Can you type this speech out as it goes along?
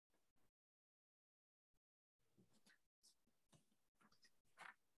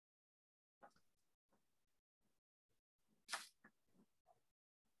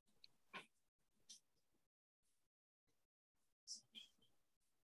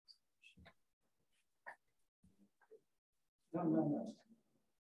No, no, no.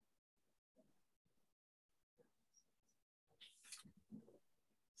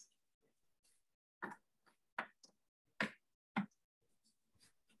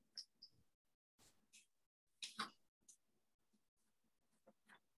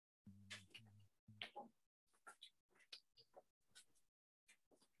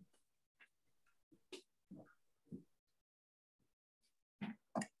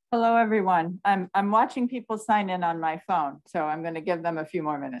 Hello, everyone. I'm watching people sign in on my phone, so I'm going to give them a few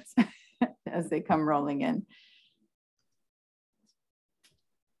more minutes as they come rolling in.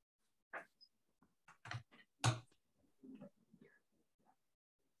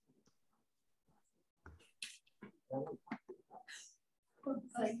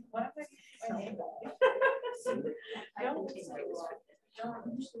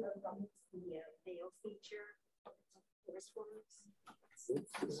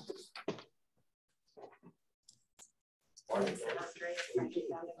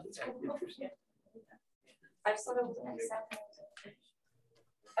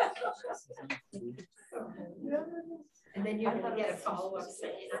 And then you're going to get a follow-up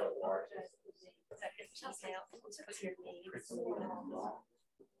saying,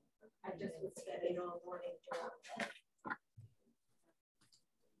 I just was spending all morning doing.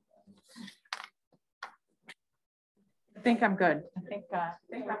 I think I'm good. I think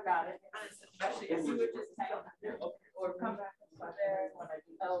I've got it. Especially if you would just hang on or come back there when I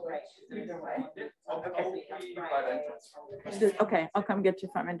do. Oh, right. Either way. Okay. Okay, I'll come get you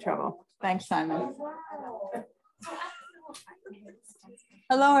if I'm in trouble. Thanks, Simon.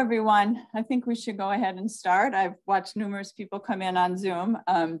 Hello, everyone. I think we should go ahead and start. I've watched numerous people come in on Zoom.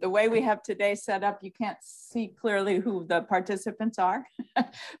 The way we have today set up, you can't see clearly who the participants are,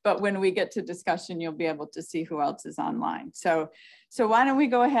 but when we get to discussion, you'll be able to see who else is online. So why don't we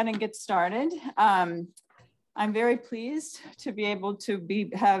go ahead and get started? I'm very pleased to be able to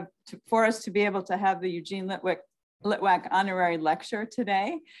for us to be able to have the Eugene Litwak Honorary Lecture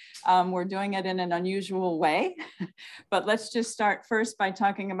today. We're doing it in an unusual way, but let's just start first by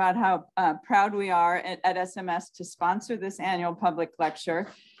talking about how proud we are at SMS to sponsor this annual public lecture,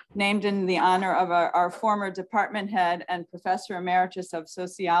 named in the honor of our former department head and Professor Emeritus of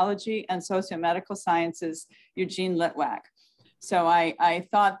Sociology and Socio-Medical Sciences, Eugene Litwak. So I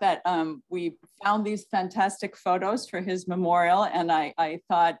thought that we found these fantastic photos for his memorial, and I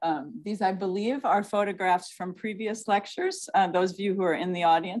thought these, I believe, are photographs from previous lectures. Those of you who are in the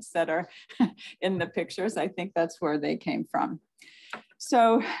audience that are in the pictures, I think that's where they came from.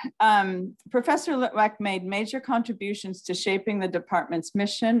 So Professor Litwak made major contributions to shaping the department's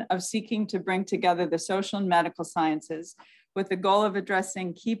mission of seeking to bring together the social and medical sciences with the goal of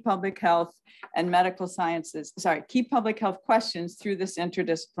addressing key public health and medical sciences, key public health questions through this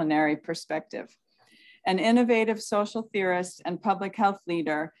interdisciplinary perspective. An innovative social theorist and public health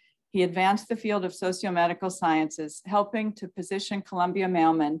leader, he advanced the field of socio-medical sciences, helping to position Columbia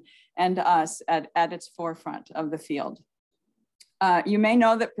Mailman and us at its forefront of the field. You may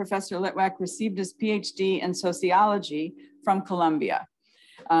know that Professor Litwak received his PhD in sociology from Columbia.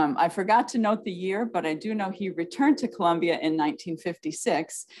 I forgot to note the year, but I do know he returned to Columbia in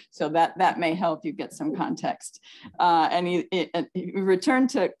 1956, so that may help you get some context. And he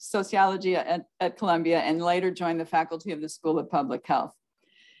returned to sociology at Columbia and later joined the faculty of the School of Public Health.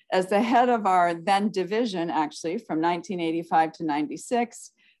 As the head of our then division, actually, from 1985 to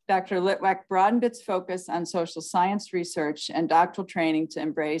 96, Dr. Litwak broadened its focus on social science research and doctoral training to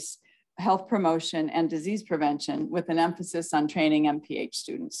embrace health promotion and disease prevention with an emphasis on training MPH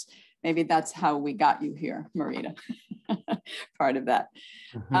students. Maybe that's how we got you here, Marita, part of that.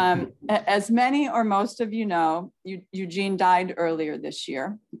 As many or most of you know, Eugene died earlier this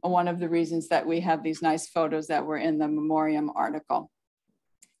year. One of the reasons that we have these nice photos that were in the memoriam article.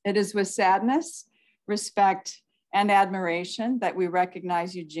 It is with sadness, respect, and admiration that we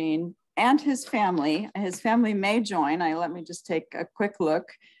recognize Eugene and his family. His family may join. Let me just take a quick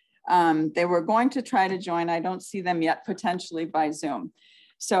look. They were going to try to join. I don't see them yet, potentially by Zoom.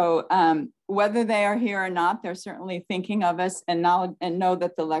 So whether they are here or not, they're certainly thinking of us and know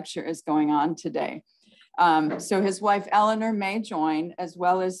that the lecture is going on today. So his wife, Eleanor, may join, as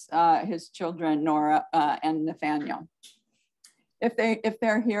well as his children, Nora and Nathaniel. If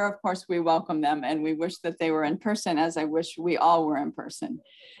they're here, of course, we welcome them, and we wish that they were in person, as I wish we all were in person.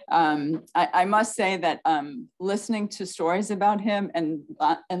 I must say that listening to stories about him and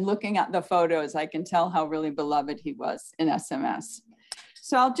looking at the photos, I can tell how really beloved he was in SMS.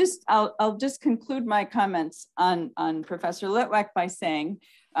 So I'll just conclude my comments on Professor Litwak by saying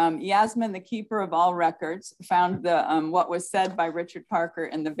Yasmin, the keeper of all records, found the what was said by Richard Parker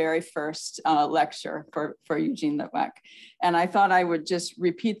in the very first lecture for Eugene Litwak. And I thought I would just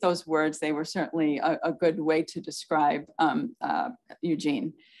repeat those words. They were certainly a good way to describe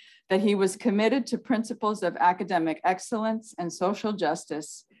Eugene. That he was committed to principles of academic excellence and social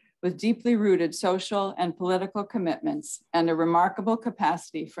justice with deeply rooted social and political commitments and a remarkable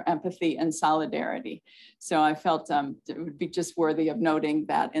capacity for empathy and solidarity. So I felt it would be just worthy of noting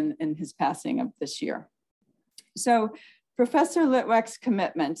that in his passing of this year. So Professor Litwak's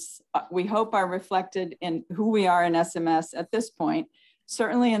commitments, we hope, are reflected in who we are in SMS at this point,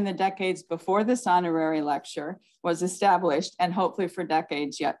 certainly in the decades before this honorary lecture was established, and hopefully for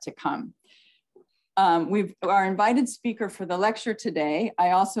decades yet to come. Our invited speaker for the lecture today,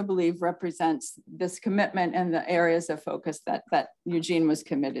 I also believe represents this commitment and the areas of focus that Eugene was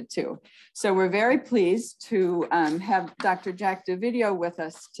committed to. So we're very pleased to have Dr. Jack Dovidio with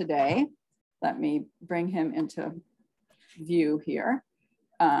us today. Let me bring him into view here.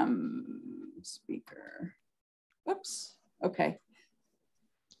 Speaker, oops, okay.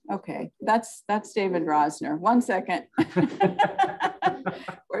 Okay, that's David Rosner. 1 second.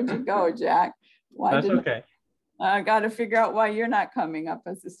 Where'd you go, Jack? Why That's okay. I got to figure out why you're not coming up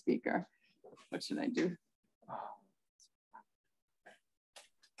as a speaker. What should I do?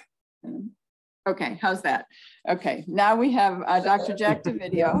 Okay, how's that? Okay, now we have Dr. Jack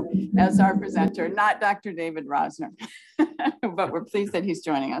Dovidio as our presenter, not Dr. David Rosner, but we're pleased that he's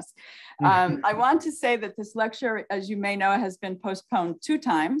joining us. I want to say that this lecture, as you may know, has been postponed 2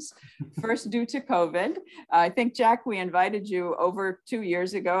 times. First, due to COVID. I think, Jack, we invited you over 2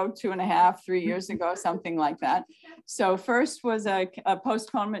 years ago, 2.5, 3 years ago, something like that. So first was a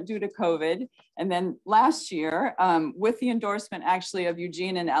postponement due to COVID. And then last year, with the endorsement actually of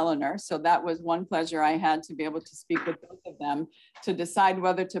Eugene and Eleanor, so that was one pleasure I had to be able to speak with both of them to decide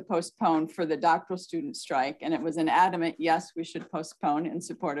whether to postpone for the doctoral student strike. And it was an adamant, yes, we should postpone in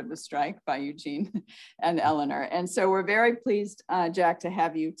support of the strike by Eugene and Eleanor. And so we're very pleased, Jack, to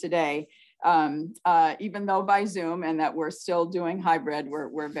have you today. Even though by Zoom and that we're still doing hybrid,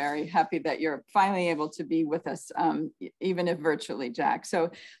 we're very happy that you're finally able to be with us, even if virtually, Jack. So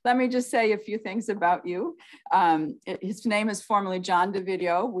let me just say a few things about you. His name is formally John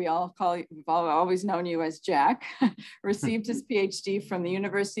Dovidio. We've always known you as Jack. Received his PhD from the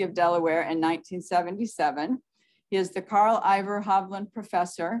University of Delaware in 1977. He is the Carl Ivor Hovland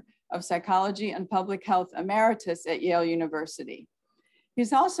Professor of Psychology and Public Health Emeritus at Yale University.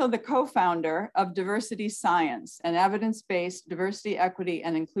 He's also the co-founder of Diversity Science, an evidence-based diversity, equity,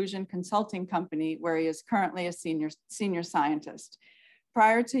 and inclusion consulting company where he is currently a senior scientist.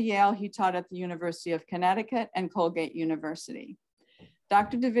 Prior to Yale, he taught at the University of Connecticut and Colgate University.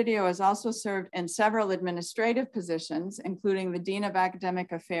 Dr. Dovidio has also served in several administrative positions, including the Dean of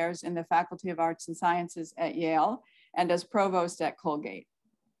Academic Affairs in the Faculty of Arts and Sciences at Yale and as Provost at Colgate.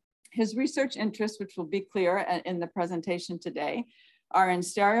 His research interests, which will be clear in the presentation today, are in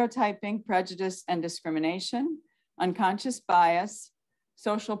stereotyping, prejudice, and discrimination, unconscious bias,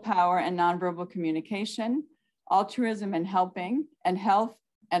 social power and nonverbal communication, altruism and helping, and health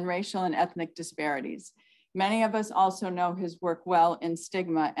and racial and ethnic disparities. Many of us also know his work well in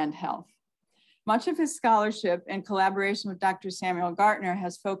stigma and health. Much of his scholarship in collaboration with Dr. Samuel Gartner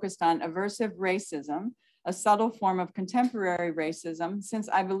has focused on aversive racism, a subtle form of contemporary racism since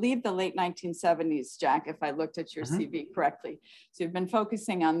I believe the late 1970s, Jack, if I looked at your CV correctly. So you've been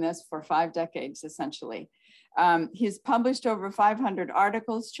focusing on this for 5 decades, essentially. He's published over 500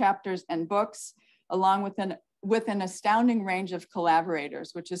 articles, chapters, and books, along with an astounding range of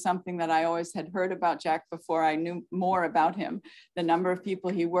collaborators, which is something that I always had heard about Jack before I knew more about him, the number of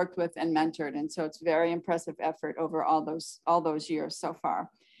people he worked with and mentored. And so it's very impressive effort over all those years so far.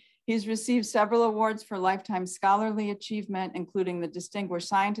 He's received several awards for lifetime scholarly achievement, including the Distinguished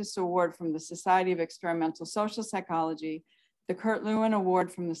Scientist Award from the Society of Experimental Social Psychology, the Kurt Lewin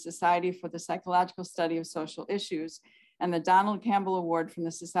Award from the Society for the Psychological Study of Social Issues, and the Donald Campbell Award from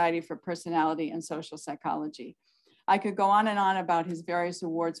the Society for Personality and Social Psychology. I could go on and on about his various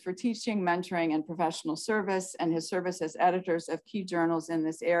awards for teaching, mentoring, and professional service, and his service as editors of key journals in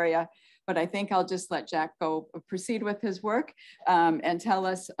this area. But I think I'll just let Jack proceed with his work and tell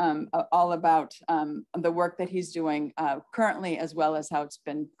us all about the work that he's doing currently, as well as how it's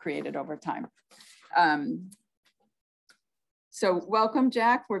been created over time. So welcome,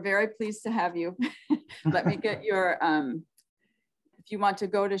 Jack. We're very pleased to have you. Let me get your, if you want to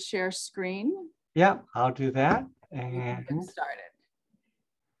go to share screen. Yeah, I'll do that. And get started.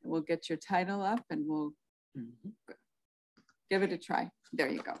 We'll get your title up and we'll give it a try. There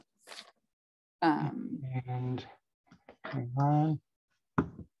you go. and hang on.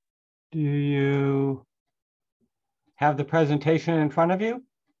 Do you have the presentation in front of you?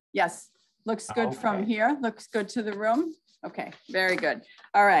 Yes, looks good from Okay. here. Looks good to the room. Okay, very good.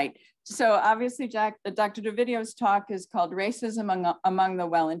 All right. So obviously, Dr. Dovidio's talk is called Racism Among the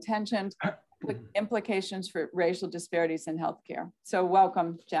Well-Intentioned, Implications for Racial Disparities in Healthcare. So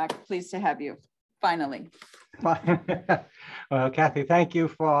welcome, Jack. Pleased to have you, finally. Well, Kathy, thank you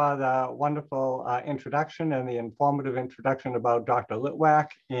for the wonderful introduction and the informative introduction about Dr. Litwak,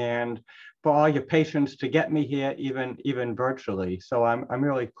 and for all your patience to get me here, even virtually. So I'm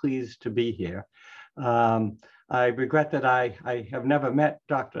really pleased to be here. I regret that I have never met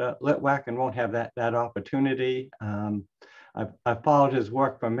Dr. Litwak and won't have that opportunity. I've followed his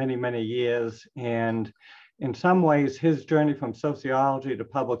work for many, many years, and in some ways, his journey from sociology to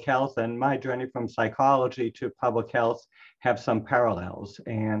public health and my journey from psychology to public health have some parallels.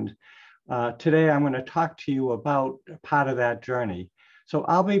 And today I'm going to talk to you about part of that journey. So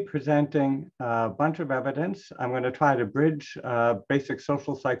I'll be presenting a bunch of evidence. I'm going to try to bridge basic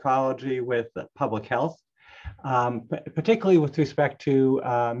social psychology with public health, particularly with respect to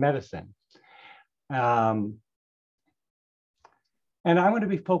medicine. And I'm going to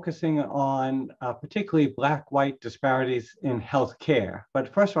be focusing on particularly Black-white disparities in healthcare.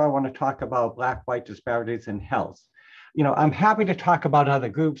 But first of all, I want to talk about Black-white disparities in health. You know, I'm happy to talk about other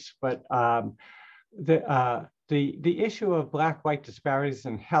groups, but the issue of Black-white disparities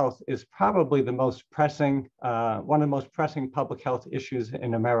in health is probably the most pressing, one of the most pressing public health issues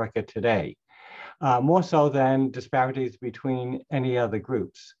in America today, more so than disparities between any other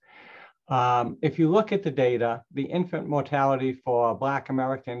groups. If you look at the data, the infant mortality for Black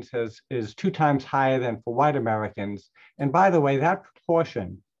Americans is 2 times higher than for white Americans. And by the way, that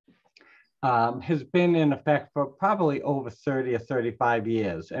proportion has been in effect for probably over 30 or 35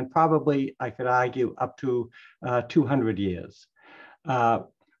 years, and probably, I could argue, up to 200 years.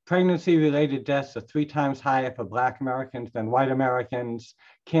 Pregnancy-related deaths are 3 times higher for Black Americans than white Americans.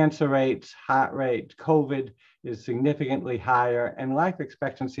 Cancer rates, heart rate, COVID is significantly higher, and life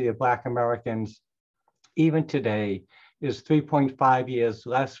expectancy of Black Americans, even today, is 3.5 years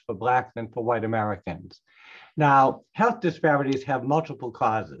less for Black than for white Americans. Now, health disparities have multiple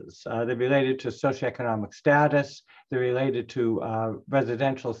causes. They're related to socioeconomic status, they're related to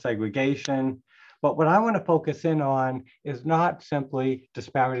residential segregation. But what I want to focus in on is not simply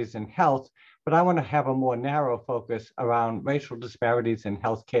disparities in health, but I want to have a more narrow focus around racial disparities in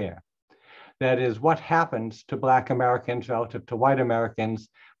healthcare. That is, what happens to Black Americans relative to white Americans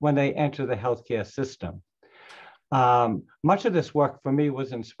when they enter the healthcare system. Much of this work for me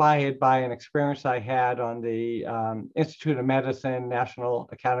was inspired by an experience I had on the Institute of Medicine National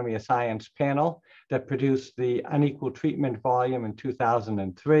Academy of Science panel that produced the Unequal Treatment volume in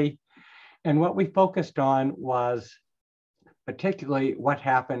 2003. And what we focused on was particularly what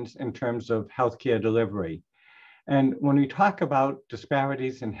happens in terms of healthcare delivery. And when we talk about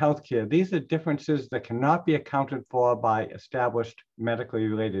disparities in healthcare, these are differences that cannot be accounted for by established medically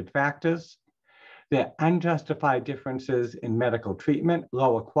related factors. They're unjustified differences in medical treatment,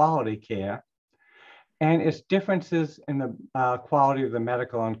 lower quality care, and it's differences in the quality of the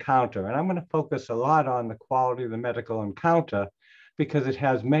medical encounter. And I'm going to focus a lot on the quality of the medical encounter because it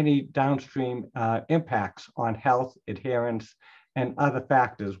has many downstream impacts on health, adherence, and other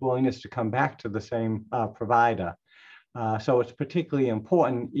factors, willingness to come back to the same provider. So it's particularly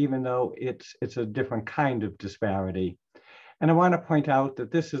important, even though it's a different kind of disparity. And I want to point out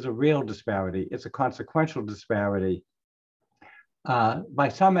that this is a real disparity. It's a consequential disparity. By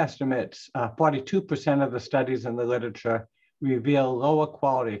some estimates, 42% of the studies in the literature reveal lower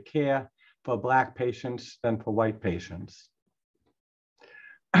quality of care for Black patients than for white patients.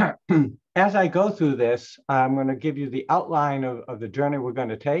 As I go through this, I'm going to give you the outline of the journey we're going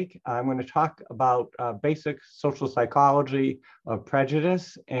to take. I'm going to talk about basic social psychology of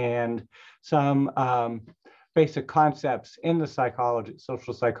prejudice and some basic concepts in the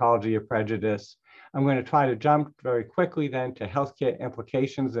social psychology of prejudice. I'm going to try to jump very quickly then to healthcare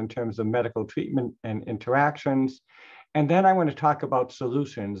implications in terms of medical treatment and interactions. And then I'm going to talk about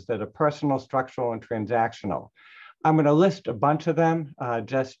solutions that are personal, structural, and transactional. I'm going to list a bunch of them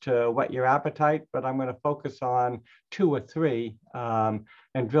just to whet your appetite, but I'm going to focus on 2 or 3 and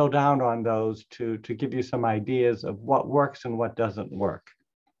drill down on those to give you some ideas of what works and what doesn't work.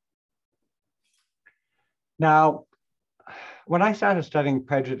 Now, when I started studying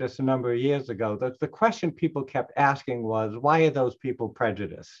prejudice a number of years ago, the question people kept asking was, why are those people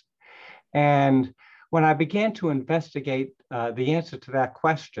prejudiced? And when I began to investigate the answer to that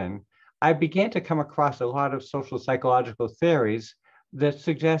question, I began to come across a lot of social psychological theories that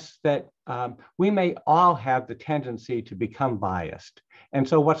suggests that we may all have the tendency to become biased. And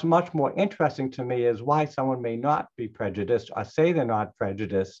so what's much more interesting to me is why someone may not be prejudiced or say they're not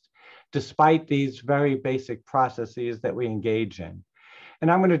prejudiced, despite these very basic processes that we engage in. And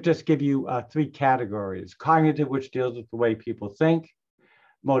I'm going to just give you three categories: cognitive, which deals with the way people think;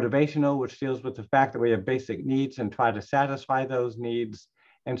 motivational, which deals with the fact that we have basic needs and try to satisfy those needs;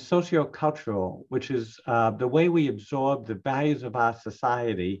 and sociocultural, which is the way we absorb the values of our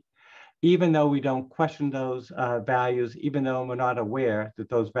society, even though we don't question those values, even though we're not aware that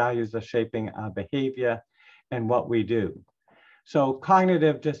those values are shaping our behavior and what we do. So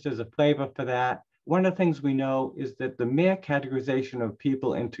cognitive, just as a flavor for that, one of the things we know is that the mere categorization of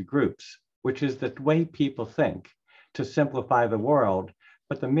people into groups, which is the way people think to simplify the world,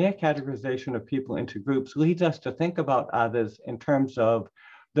 but the mere categorization of people into groups leads us to think about others in terms of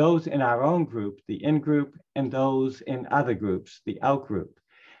those in our own group, the in-group, and those in other groups, the out-group.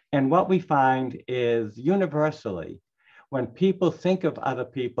 And what we find is universally, when people think of other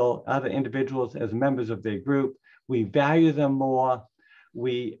people, other individuals as members of their group, we value them more,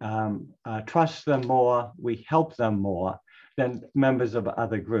 we trust them more, we help them more than members of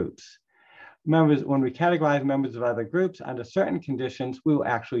other groups. When we categorize members of other groups under certain conditions, we will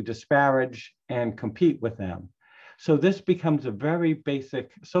actually disparage and compete with them. So this becomes a very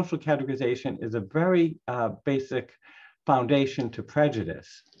basic, social categorization is a very basic foundation to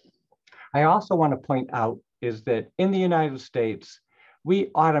prejudice. I also want to point out is that in the United States,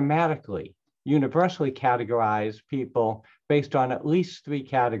 we automatically, universally categorize people based on at least three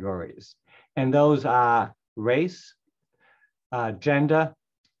categories. And those are race, gender,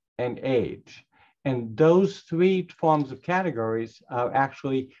 and age. And those three forms of categories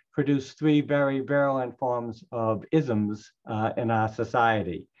actually produce three very virulent forms of isms in our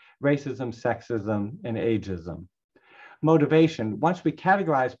society: racism, sexism, and ageism. Motivation: once we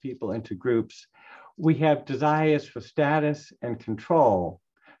categorize people into groups, we have desires for status and control,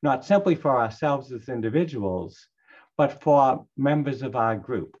 not simply for ourselves as individuals, but for members of our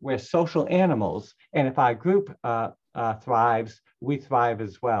group. We're social animals, and if our group thrives, we thrive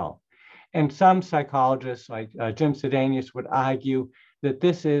as well. And some psychologists like Jim Sidanius would argue that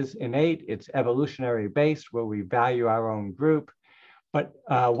this is innate, it's evolutionary based, where we value our own group. But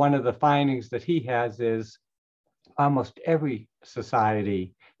one of the findings that he has is almost every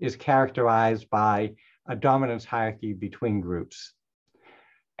society is characterized by a dominance hierarchy between groups.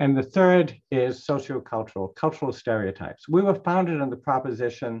 And the third is sociocultural, cultural stereotypes. We were founded on the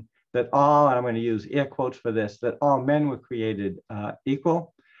proposition that all, and I'm going to use air quotes for this, that all men were created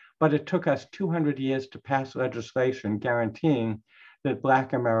equal, but it took us 200 years to pass legislation guaranteeing that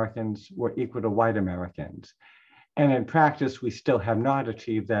Black Americans were equal to white Americans. And in practice, we still have not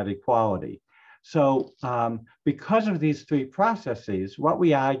achieved that equality. So because of these three processes, what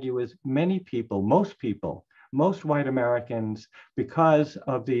we argue is many people, most white Americans, because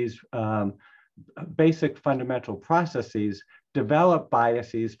of these basic fundamental processes, develop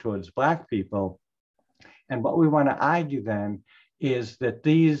biases towards Black people. And what we want to argue then is that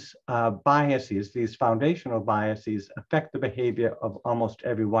these biases, these foundational biases, affect the behavior of almost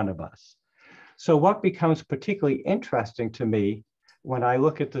every one of us. So what becomes particularly interesting to me when I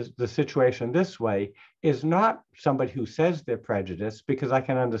look at the situation this way is not somebody who says they're prejudiced, because I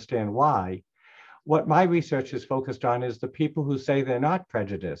can understand why. What my research is focused on is the people who say they're not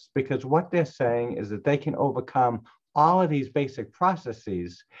prejudiced, because what they're saying is that they can overcome all of these basic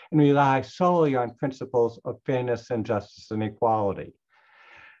processes and rely solely on principles of fairness and justice and equality.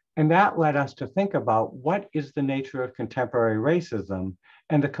 And that led us to think about what is the nature of contemporary racism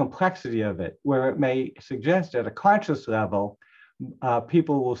and the complexity of it, where it may suggest at a conscious level,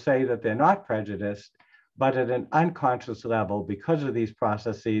 people will say that they're not prejudiced, but at an unconscious level, because of these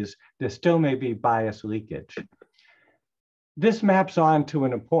processes, there still may be bias leakage. This maps on to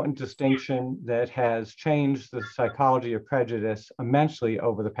an important distinction that has changed the psychology of prejudice immensely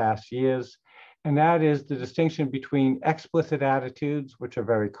over the past years, and that is the distinction between explicit attitudes, which are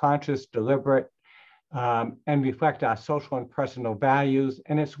very conscious, deliberate, and reflect our social and personal values,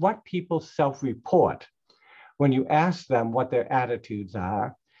 and it's what people self-report when you ask them what their attitudes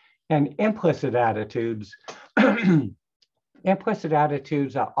are. And implicit attitudes, implicit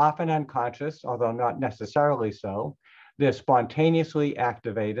attitudes are often unconscious, although not necessarily so. They're spontaneously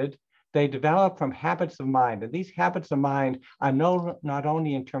activated. They develop from habits of mind. And these habits of mind are not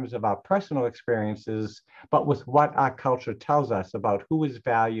only in terms of our personal experiences, but with what our culture tells us about who is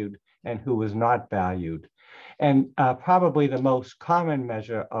valued and who is not valued. And probably the most common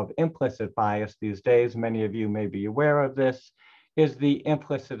measure of implicit bias these days, many of you may be aware of this, is the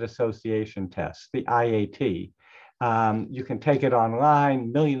implicit association test, the IAT. You can take it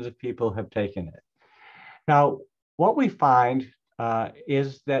online. Millions of people have taken it. Now, what we find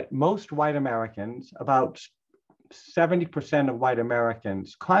is that most white Americans, about 70% of white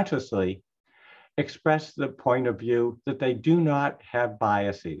Americans consciously express the point of view that they do not have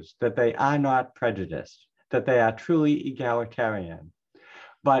biases, that they are not prejudiced, that they are truly egalitarian.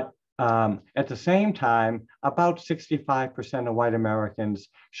 But at the same time, about 65% of white Americans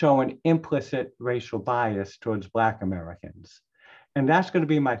show an implicit racial bias towards Black Americans. And that's going to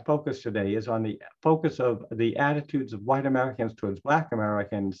be my focus today, is on the focus of the attitudes of white Americans towards Black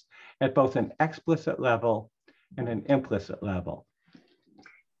Americans at both an explicit level and an implicit level.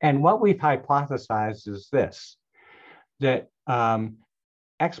 And what we've hypothesized is this, that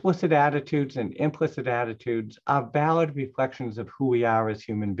explicit attitudes and implicit attitudes are valid reflections of who we are as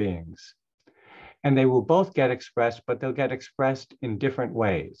human beings. And they will both get expressed, but they'll get expressed in different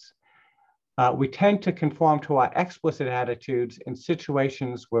ways. We tend to conform to our explicit attitudes in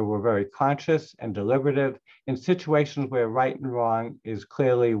situations where we're very conscious and deliberative, in situations where right and wrong is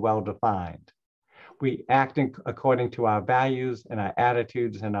clearly well-defined. We act according to our values and our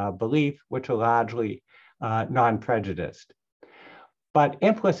attitudes and our belief, which are largely non-prejudiced. But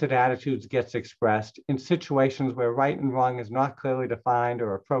implicit attitudes gets expressed in situations where right and wrong is not clearly defined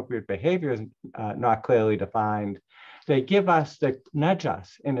or appropriate behavior is not clearly defined. They nudge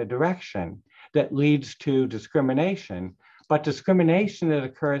us in a direction that leads to discrimination, but discrimination that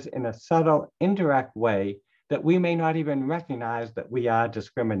occurs in a subtle, indirect way that we may not even recognize that we are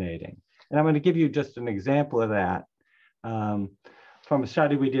discriminating. And I'm going to give you just an example of that from a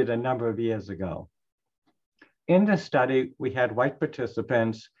study we did a number of years ago. In this study, we had white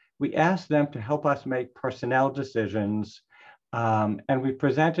participants. We asked them to help us make personnel decisions, and we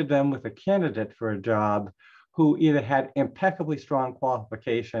presented them with a candidate for a job who either had impeccably strong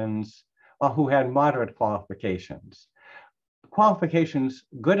qualifications or who had moderate qualifications. Qualifications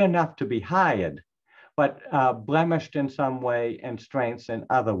good enough to be hired, but blemished in some way and strengths in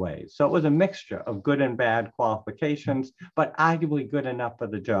other ways. So it was a mixture of good and bad qualifications, but arguably good enough for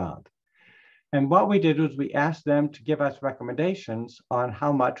the job. And what we did was we asked them to give us recommendations on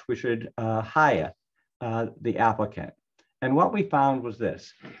how much we should hire the applicant. And what we found was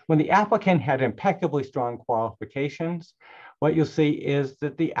this: when the applicant had impeccably strong qualifications, what you'll see is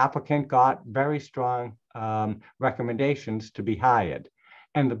that the applicant got very strong recommendations to be hired.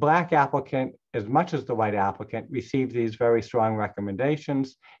 And the Black applicant, as much as the white applicant, received these very strong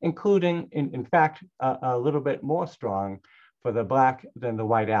recommendations, including, in fact, a little bit more strong for the Black than the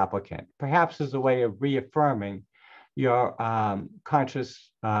white applicant, perhaps as a way of reaffirming your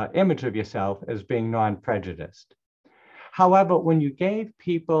conscious image of yourself as being non-prejudiced. However, when you gave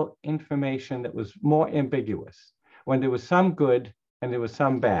people information that was more ambiguous, when there was some good and there was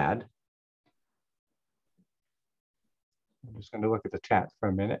some bad, I'm just going to look at the chat for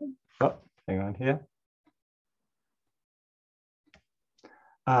a minute. Oh, hang on here.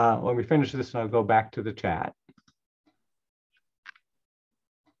 When we finish this, I'll go back to the chat.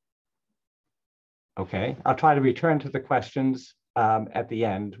 Okay, I'll try to return to the questions at the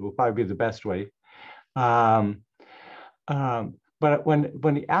end. Will probably be the best way. But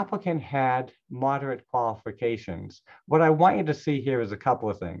when the applicant had moderate qualifications, what I want you to see here is a couple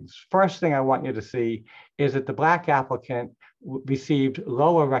of things. First thing I want you to see is that the Black applicant received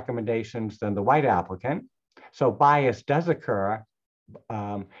lower recommendations than the white applicant. So bias does occur.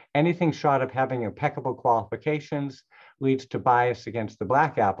 Anything short of having impeccable qualifications leads to bias against the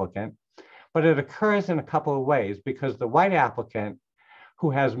Black applicant. But it occurs in a couple of ways, because the white applicant who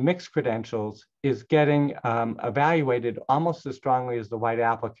has mixed credentials is getting evaluated almost as strongly as the white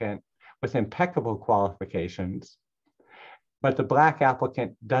applicant with impeccable qualifications, but the Black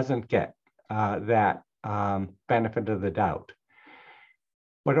applicant doesn't get that benefit of the doubt.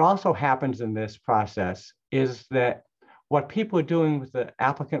 What also happens in this process is that what people are doing with the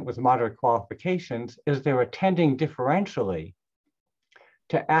applicant with moderate qualifications is they're attending differentially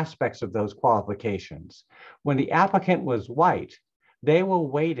to aspects of those qualifications. When the applicant was white, they were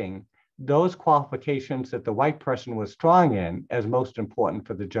weighting those qualifications that the white person was strong in as most important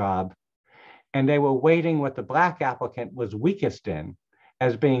for the job, and they were weighting what the Black applicant was weakest in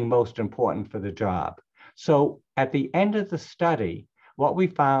as being most important for the job. So at the end of the study, what we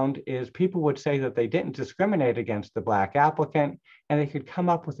found is people would say that they didn't discriminate against the Black applicant, and they could come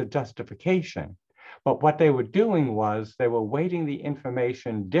up with a justification. But what they were doing was they were weighting the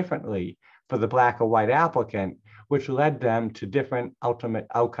information differently for the Black or white applicant, which led them to different ultimate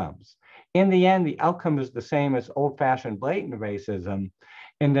outcomes. In the end, the outcome is the same as old-fashioned blatant racism,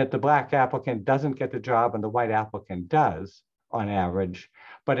 in that the Black applicant doesn't get the job and the white applicant does, on average.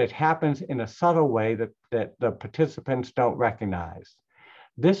 but it happens in a subtle way that the participants don't recognize.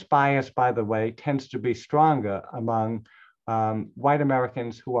 This bias, by the way, tends to be stronger among white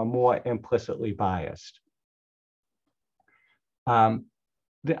Americans who are more implicitly biased.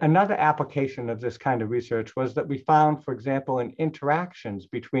 Another application of this kind of research was that we found, for example, in interactions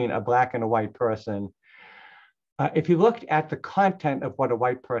between a Black and a white person, if you looked at the content of what a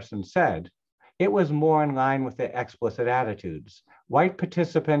white person said, it was more in line with their explicit attitudes. White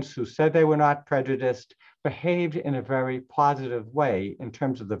participants who said they were not prejudiced behaved in a very positive way in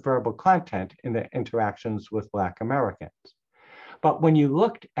terms of the verbal content in their interactions with Black Americans. But when you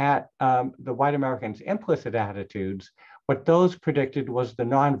looked at the white Americans' implicit attitudes, what those predicted was the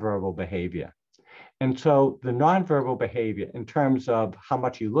nonverbal behavior. And so the nonverbal behavior in terms of how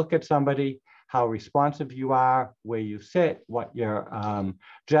much you look at somebody, how responsive you are, where you sit, what your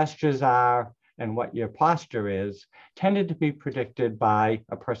gestures are, and what your posture is, tended to be predicted by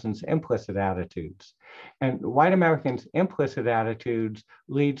a person's implicit attitudes. And white Americans' implicit attitudes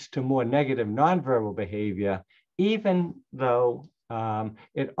leads to more negative nonverbal behavior, even though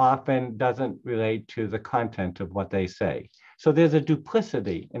it often doesn't relate to the content of what they say. So there's a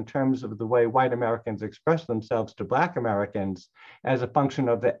duplicity in terms of the way white Americans express themselves to Black Americans as a function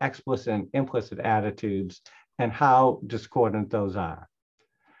of the explicit and implicit attitudes and how discordant those are.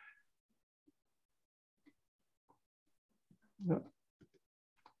 Let's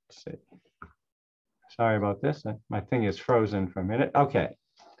see. Sorry about this. My thing is frozen for a minute. Okay.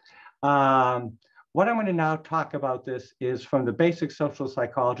 What I'm going to now talk about this is from the basic social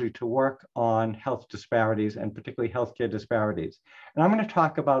psychology to work on health disparities and particularly healthcare disparities. And I'm going to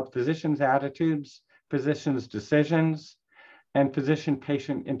talk about physicians' attitudes, physicians' decisions, and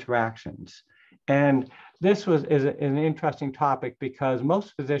physician-patient interactions. And this is an interesting topic because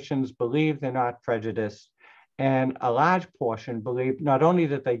most physicians believe they're not prejudiced, and a large portion believe not only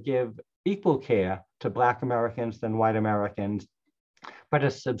that they give equal care to Black Americans than white Americans, but a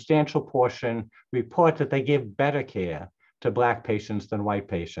substantial portion report that they give better care to Black patients than white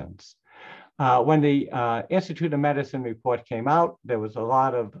patients. When the Institute of Medicine report came out, there was a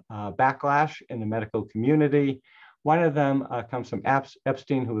lot of backlash in the medical community. One of them comes from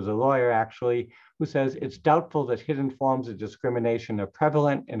Epstein, who was a lawyer actually, who says it's doubtful that hidden forms of discrimination are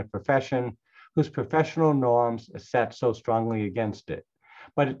prevalent in a profession whose professional norms are set so strongly against it.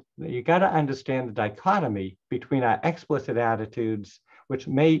 But you got to understand the dichotomy between our explicit attitudes,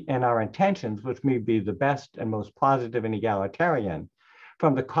 and our intentions, which may be the best and most positive and egalitarian,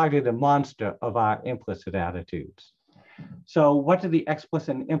 from the cognitive monster of our implicit attitudes. So what do the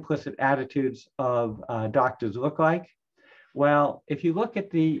explicit and implicit attitudes of doctors look like? Well, if you look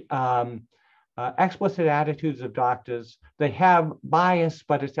at the explicit attitudes of doctors, they have bias,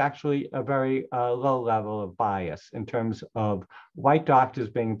 but it's actually a very low level of bias in terms of white doctors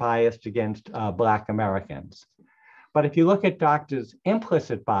being biased against Black Americans. But if you look at doctors'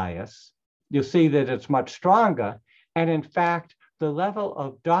 implicit bias, you'll see that it's much stronger. And in fact, the level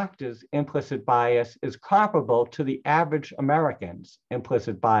of doctors' implicit bias is comparable to the average American's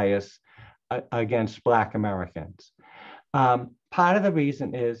implicit bias against Black Americans. Part of the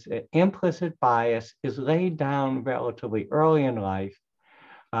reason is that implicit bias is laid down relatively early in life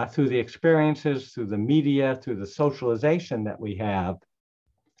through the experiences, through the media, through the socialization that we have.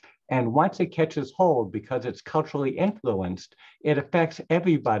 And once it catches hold, because it's culturally influenced, it affects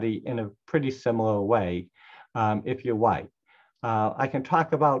everybody in a pretty similar way if you're white. I can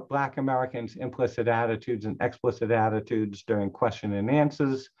talk about Black Americans' implicit attitudes and explicit attitudes during question and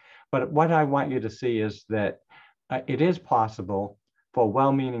answers, but what I want you to see is that it is possible for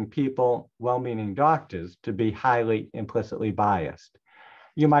well-meaning people, well-meaning doctors to be highly implicitly biased.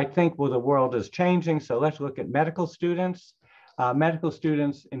 You might think, well, the world is changing, so let's look at medical students. Medical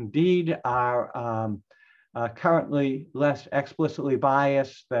students indeed are currently less explicitly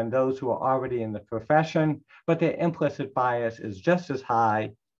biased than those who are already in the profession, but their implicit bias is just as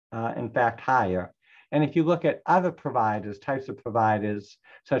high, in fact, higher. And if you look at other providers, types of providers,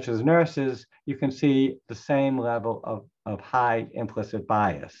 such as nurses, you can see the same level of high implicit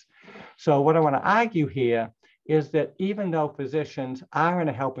bias. So what I want to argue here is that even though physicians are in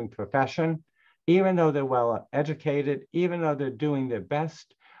a helping profession, even though they're well educated, even though they're doing their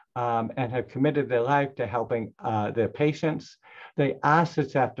best and have committed their life to helping their patients, they are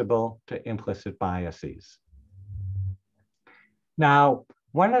susceptible to implicit biases. Now,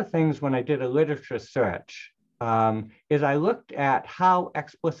 one of the things when I did a literature search is I looked at how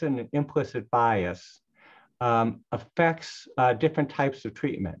explicit and implicit bias affects different types of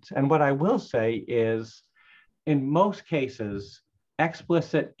treatments. And what I will say is, in most cases,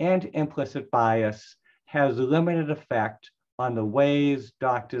 explicit and implicit bias has a limited effect on the ways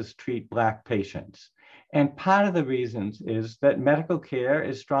doctors treat Black patients. And part of the reasons is that medical care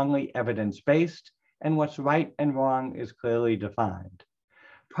is strongly evidence-based and what's right and wrong is clearly defined.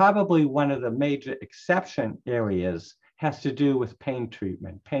 Probably one of the major exception areas has to do with pain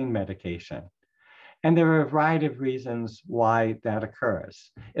treatment, pain medication. And there are a variety of reasons why that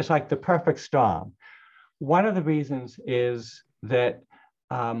occurs. It's like the perfect storm. One of the reasons is that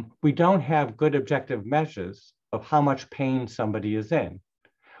we don't have good objective measures of how much pain somebody is in.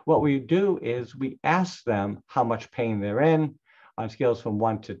 What we do is we ask them how much pain they're in on scales from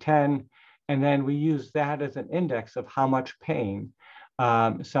 1 to 10, and then we use that as an index of how much pain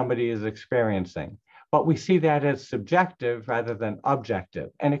somebody is experiencing. But we see that as subjective rather than objective,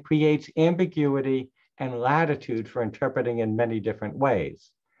 and it creates ambiguity and latitude for interpreting in many different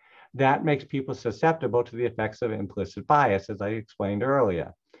ways. That makes people susceptible to the effects of implicit bias, as I explained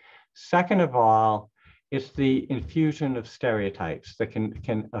earlier. Second of all, it's the infusion of stereotypes that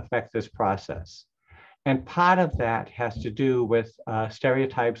can affect this process. And part of that has to do with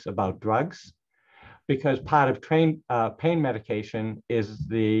stereotypes about drugs, because part of pain medication is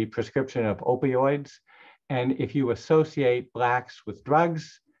the prescription of opioids. And if you associate Blacks with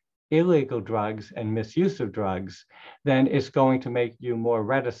drugs, illegal drugs, and misuse of drugs, then it's going to make you more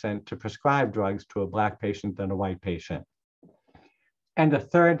reticent to prescribe drugs to a Black patient than a white patient. And the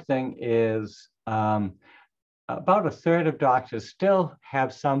third thing is about a third of doctors still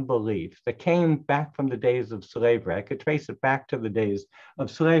have some belief that came back from the days of slavery. I could trace it back to the days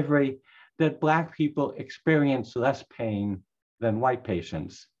of slavery, that Black people experience less pain than white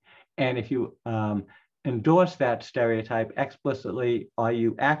patients. And if you endorse that stereotype explicitly or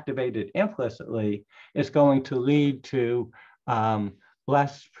you activate it implicitly, it's going to lead to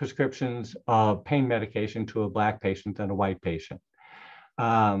less prescriptions of pain medication to a Black patient than a white patient.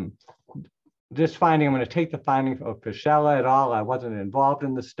 This finding, I'm going to take the finding of Pichella et al. I wasn't involved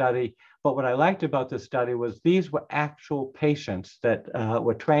in the study, but what I liked about this study was these were actual patients that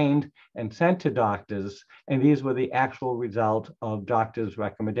were trained and sent to doctors, and these were the actual result of doctors'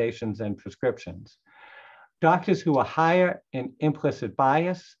 recommendations and prescriptions. Doctors who were higher in implicit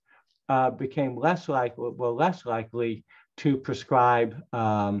bias were less likely to prescribe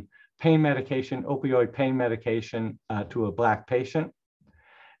pain medication, opioid pain medication to a Black patient.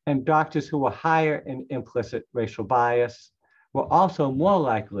 And doctors who were higher in implicit racial bias were also more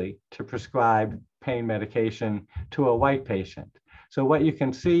likely to prescribe pain medication to a white patient. So what you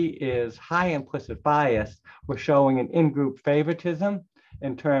can see is high implicit bias was showing an in-group favoritism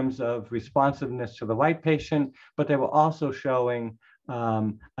in terms of responsiveness to the white patient, but they were also showing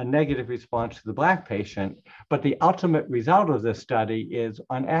a negative response to the Black patient. But the ultimate result of this study is,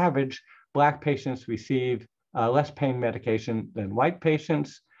 on average, Black patients receive less pain medication than white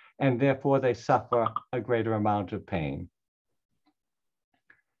patients, and therefore they suffer a greater amount of pain.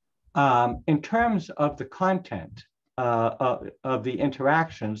 In terms of the content of the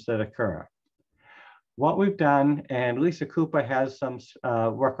interactions that occur, what we've done, and Lisa Cooper has some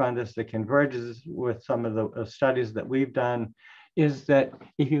work on this that converges with some of the studies that we've done, is that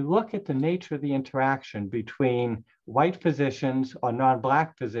if you look at the nature of the interaction between white physicians or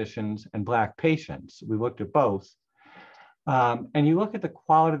non-Black physicians and Black patients, we looked at both, and you look at the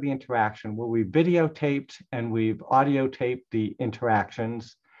quality of the interaction, where we videotaped and we've audio taped the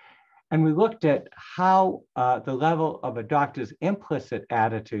interactions, and we looked at how the level of a doctor's implicit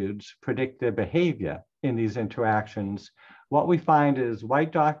attitudes predict their behavior in these interactions. What we find is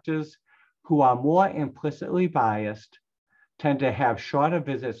white doctors who are more implicitly biased tend to have shorter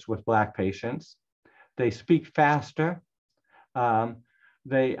visits with Black patients. They speak faster.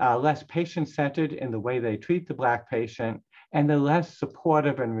 They are less patient-centered in the way they treat the Black patient, and they're less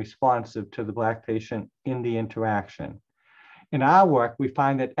supportive and responsive to the Black patient in the interaction. In our work, we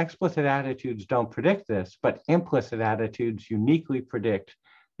find that explicit attitudes don't predict this, but implicit attitudes uniquely predict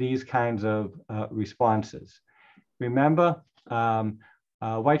these kinds of responses. Remember,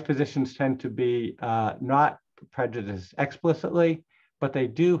 white physicians tend to be not prejudiced explicitly, but they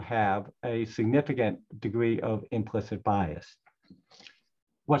do have a significant degree of implicit bias.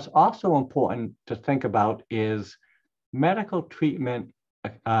 What's also important to think about is medical treatment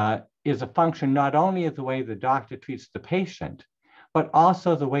is a function not only of the way the doctor treats the patient, but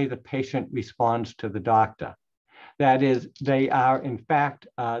also the way the patient responds to the doctor. That is, they are, in fact,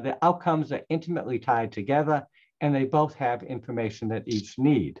 the outcomes are intimately tied together, and they both have information that each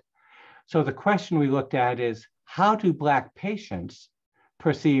need. So the question we looked at is, how do Black patients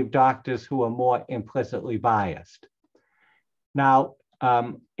perceive doctors who are more implicitly biased? Now,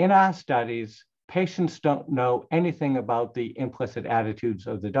 in our studies, patients don't know anything about the implicit attitudes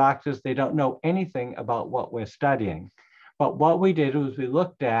of the doctors. They don't know anything about what we're studying. But what we did was we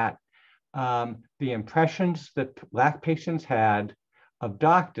looked at the impressions that Black patients had of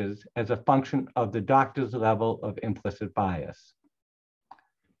doctors as a function of the doctor's level of implicit bias.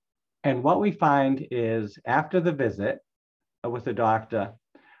 And what we find is after the visit with the doctor,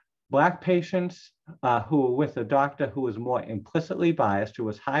 Black patients who were with a doctor who was more implicitly biased, who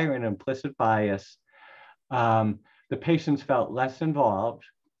was higher in implicit bias, the patients felt less involved.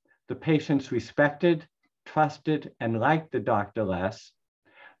 The patients respected, trusted, and liked the doctor less.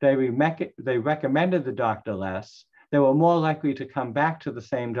 They recommended the doctor less. They were more likely to come back to the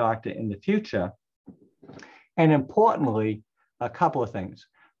same doctor in the future. And importantly, a couple of things.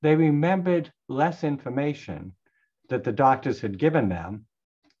 They remembered less information that the doctors had given them.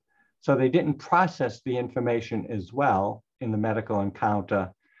 So they didn't process the information as well in the medical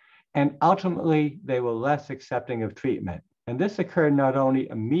encounter. And ultimately, they were less accepting of treatment. And this occurred not only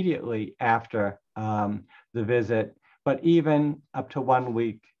immediately after the visit, but even up to 1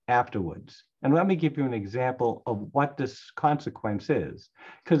 week afterwards. And let me give you an example of what this consequence is,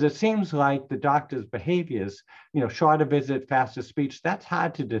 because it seems like the doctor's behaviors, shorter visit, faster speech, that's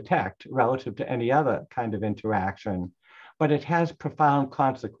hard to detect relative to any other kind of interaction, but it has profound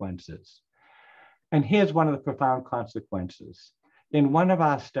consequences. And here's one of the profound consequences. In one of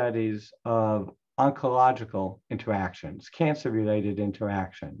our studies of oncological interactions, cancer-related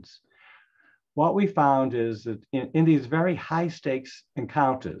interactions, what we found is that in these very high stakes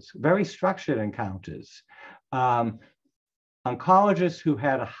encounters, very structured encounters, oncologists who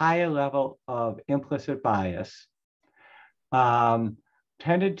had a higher level of implicit bias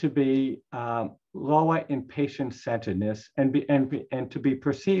tended to be lower in patient-centeredness and to be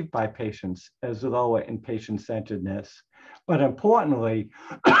perceived by patients as lower in patient-centeredness. But importantly,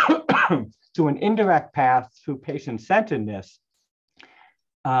 to an indirect path through patient-centeredness,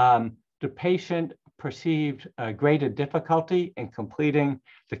 the patient perceived a greater difficulty in completing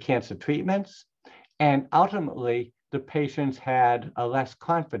the cancer treatments. And ultimately, the patients had a less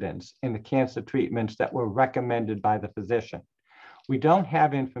confidence in the cancer treatments that were recommended by the physician. We don't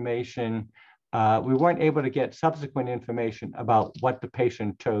have information, we weren't able to get subsequent information about what the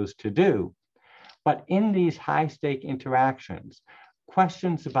patient chose to do. But in these high-stake interactions,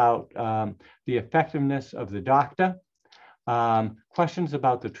 questions about the effectiveness of the doctor, questions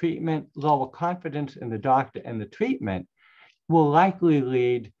about the treatment, lower confidence in the doctor and the treatment will likely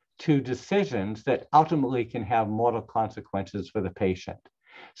lead to decisions that ultimately can have mortal consequences for the patient.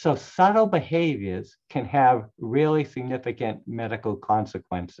 So subtle behaviors can have really significant medical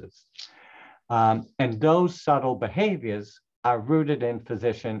consequences. And those subtle behaviors are rooted in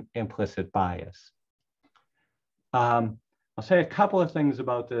physician implicit bias. I'll say a couple of things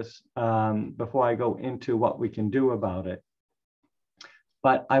about this before I go into what we can do about it.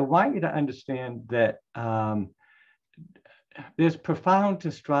 But I want you to understand that there's profound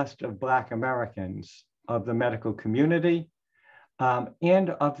distrust of Black Americans, of the medical community, and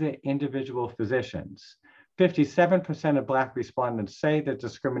of their individual physicians. 57% of Black respondents say that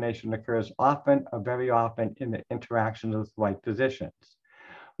discrimination occurs often or very often in the interactions with white physicians.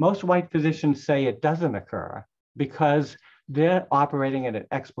 Most white physicians say it doesn't occur because they're operating at an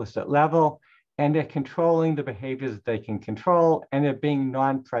explicit level and they're controlling the behaviors they can control, and they're being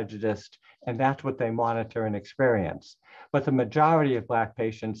non-prejudiced, and that's what they monitor and experience. But the majority of Black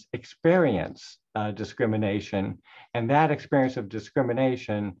patients experience discrimination, and that experience of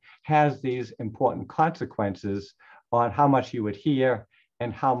discrimination has these important consequences on how much you adhere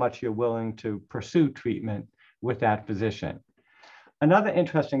and how much you're willing to pursue treatment with that physician. Another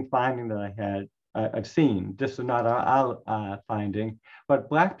interesting finding that I've seen, this is not our finding, but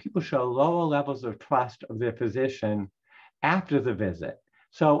Black people show lower levels of trust of their physician after the visit.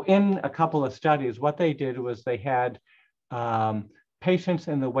 So in a couple of studies, what they did was they had patients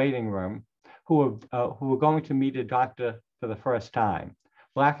in the waiting room who were going to meet a doctor for the first time,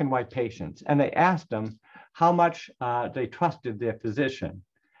 Black and white patients, and they asked them how much they trusted their physician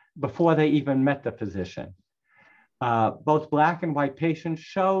before they even met the physician. Both Black and white patients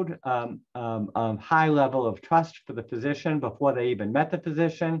showed high level of trust for the physician before they even met the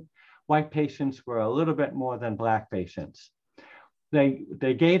physician. White patients were a little bit more than Black patients.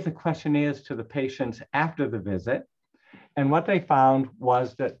 They gave the questionnaires to the patients after the visit, and what they found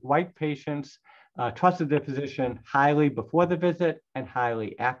was that white patients trusted their physician highly before the visit and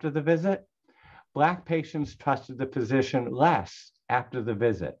highly after the visit. Black patients trusted the physician less after the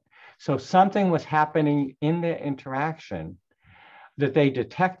visit. So something was happening in their interaction that they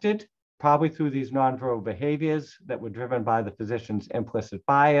detected, probably through these nonverbal behaviors that were driven by the physician's implicit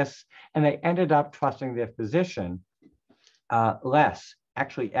bias, and they ended up trusting their physician less,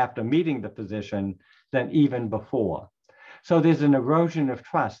 actually after meeting the physician, than even before. So there's an erosion of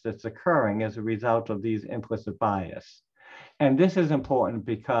trust that's occurring as a result of these implicit bias. And this is important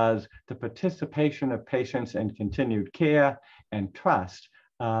because the participation of patients in continued care and trust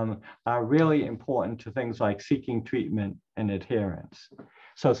are really important to things like seeking treatment and adherence.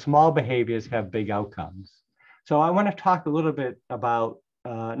 So small behaviors have big outcomes. So I want to talk a little bit about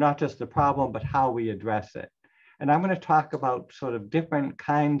not just the problem, but how we address it. And I'm going to talk about sort of different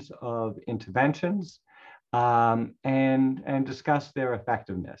kinds of interventions and discuss their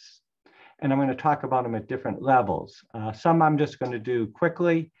effectiveness. And I'm going to talk about them at different levels. Some I'm just going to do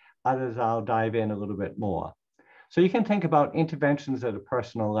quickly, others I'll dive in a little bit more. So you can think about interventions at a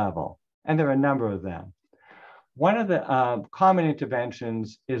personal level, and there are a number of them. One of the common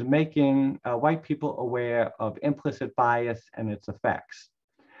interventions is making white people aware of implicit bias and its effects.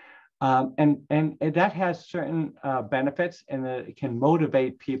 And that has certain benefits, and it can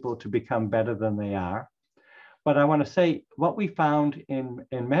motivate people to become better than they are. But I want to say what we found in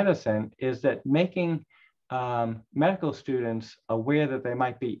medicine is that making medical students aware that they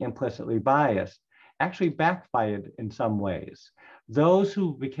might be implicitly biased actually backfired in some ways. Those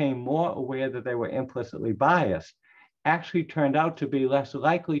who became more aware that they were implicitly biased actually turned out to be less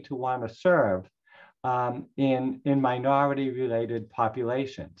likely to want to serve in minority-related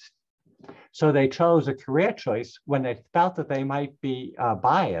populations. So they chose a career choice when they felt that they might be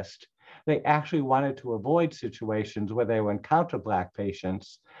biased. They actually wanted to avoid situations where they would encounter Black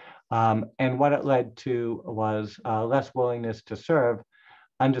patients. And what it led to was less willingness to serve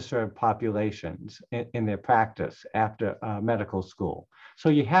underserved populations in their practice after medical school. So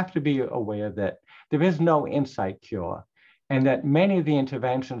you have to be aware that there is no insight cure, and that many of the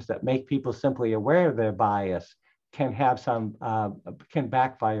interventions that make people simply aware of their bias can have some, can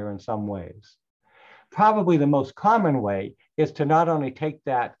backfire in some ways. Probably the most common way is to not only take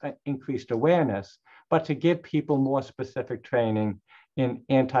that increased awareness, but to give people more specific training in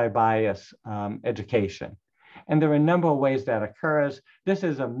anti-bias education. And there are a number of ways that occurs. This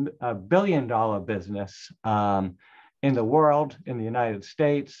is a billion-dollar business in the world, in the United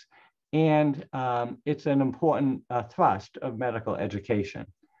States, and it's an important thrust of medical education.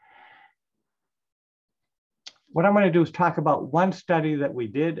 What I'm going to do is talk about one study that we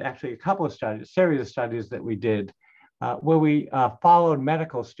did, actually a couple of studies, series of studies that we did, where we followed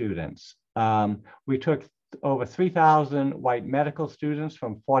medical students. We took over 3,000 white medical students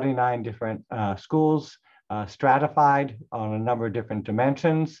from 49 different schools, stratified on a number of different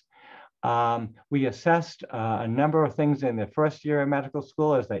dimensions. We assessed a number of things in their first year of medical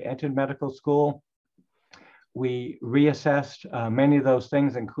school as they entered medical school. We reassessed many of those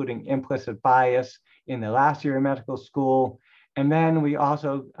things, including implicit bias, in the last year of medical school. And then we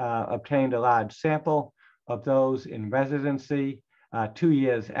also obtained a large sample of those in residency 2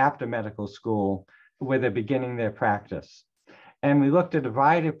 years after medical school, where they're beginning their practice. And we looked at a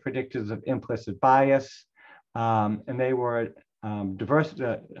variety of predictors of implicit bias, and they were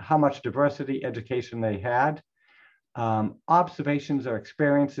how much diversity education they had, observations or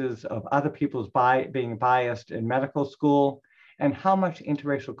experiences of other people's being biased in medical school, and how much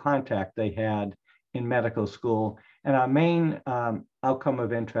interracial contact they had in medical school. And our main outcome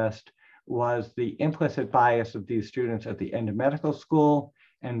of interest was the implicit bias of these students at the end of medical school,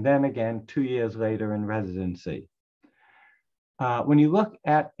 and then again 2 years later in residency. When you look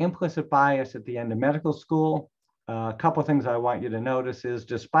at implicit bias at the end of medical school, a couple of things I want you to notice is,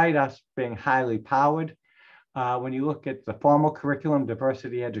 despite us being highly powered, when you look at the formal curriculum,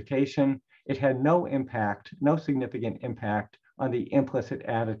 diversity education, it had no impact, no significant impact on the implicit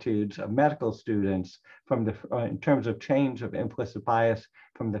attitudes of medical students from in terms of change of implicit bias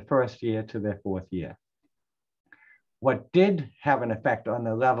from the first year to their fourth year. What did have an effect on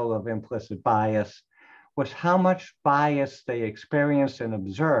the level of implicit bias was how much bias they experienced and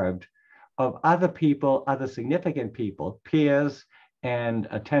observed of other people, other significant people, peers and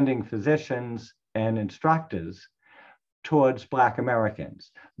attending physicians and instructors towards Black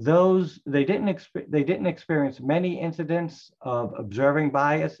Americans. They didn't experience many incidents of observing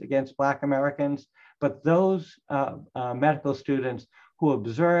bias against Black Americans, but those medical students who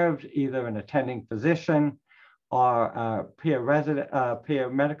observed either an attending physician or peer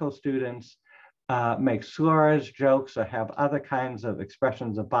medical students make slurs, jokes, or have other kinds of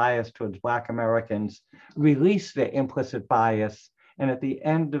expressions of bias towards Black Americans, release their implicit bias. And at the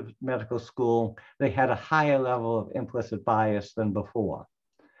end of medical school, they had a higher level of implicit bias than before.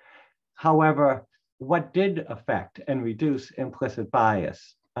 However, what did affect and reduce implicit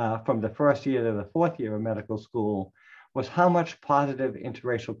bias from the first year to the fourth year of medical school was how much positive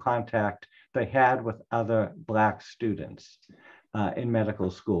interracial contact they had with other Black students in medical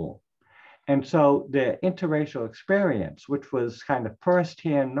school. And so their interracial experience, which was kind of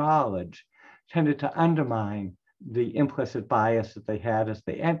firsthand knowledge, tended to undermine the implicit bias that they had as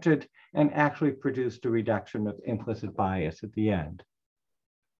they entered and actually produced a reduction of implicit bias at the end.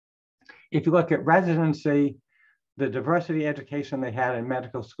 If you look at residency, the diversity education they had in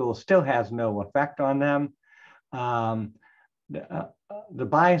medical school still has no effect on them. The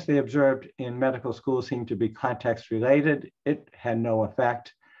bias they observed in medical school seemed to be context related. It had no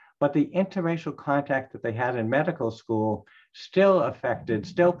effect, but the interracial contact that they had in medical school still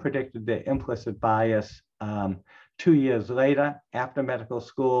predicted their implicit bias 2 years later after medical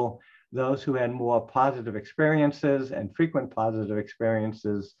school. Those who had more positive experiences and frequent positive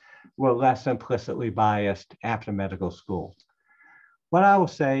experiences were less implicitly biased after medical school. What I will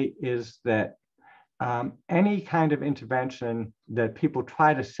say is that any kind of intervention that people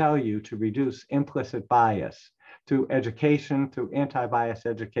try to sell you to reduce implicit bias through education, through anti-bias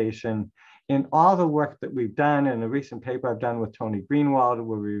education, in all the work that we've done, in a recent paper I've done with Tony Greenwald,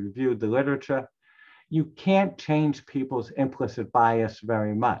 where we reviewed the literature, you can't change people's implicit bias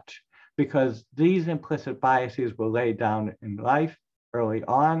very much, because these implicit biases were laid down in life early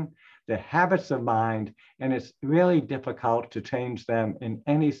on, the habits of mind, and it's really difficult to change them in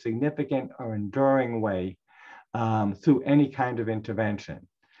any significant or enduring way through any kind of intervention.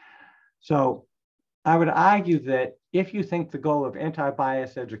 So I would argue that if you think the goal of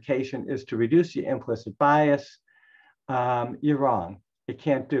anti-bias education is to reduce your implicit bias, you're wrong. It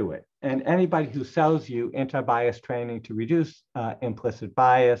can't do it. And anybody who sells you anti-bias training to reduce implicit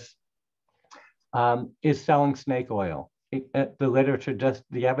bias is selling snake oil. The literature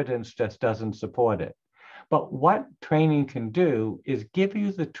the evidence just doesn't support it. But what training can do is give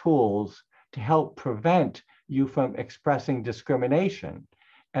you the tools to help prevent you from expressing discrimination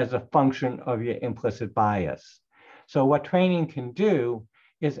as a function of your implicit bias. So what training can do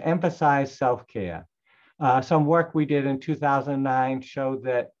is emphasize self-care. Some work we did in 2009 showed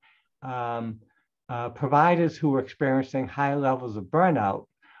that providers who were experiencing high levels of burnout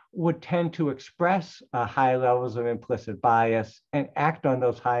would tend to express high levels of implicit bias and act on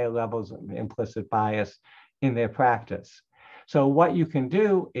those higher levels of implicit bias in their practice. So what you can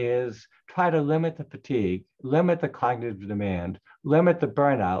do is try to limit the fatigue, limit the cognitive demand, limit the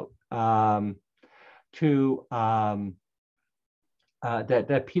burnout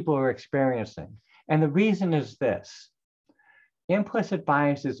that people are experiencing. And the reason is this: implicit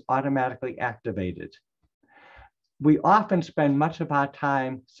bias is automatically activated. We often spend much of our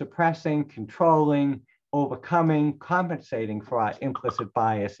time suppressing, controlling, overcoming, compensating for our implicit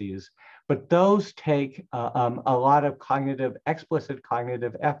biases, but those take a lot of explicit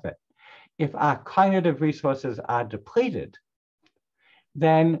cognitive effort. If our cognitive resources are depleted,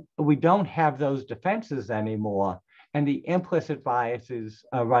 then we don't have those defenses anymore, and the implicit biases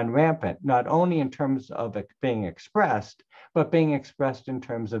run rampant, not only in terms of it being expressed, but being expressed in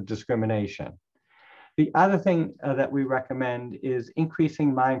terms of discrimination. The other thing that we recommend is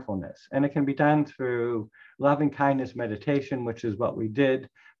increasing mindfulness, and it can be done through loving kindness meditation, which is what we did,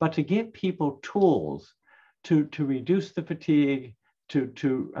 but to give people tools to reduce the fatigue, to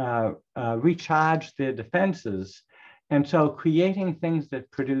recharge their defenses. And so creating things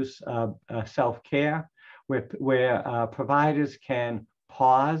that produce self-care, where providers can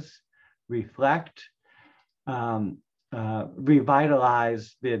pause, reflect,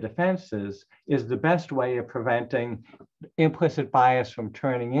 revitalize their defenses, is the best way of preventing implicit bias from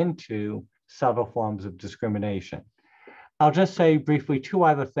turning into subtle forms of discrimination. I'll just say briefly two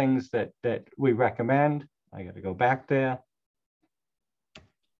other things that we recommend. I got to go back there.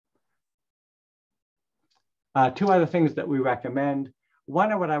 Two other things that we recommend.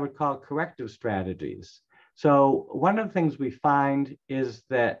 One are what I would call corrective strategies. So one of the things we find is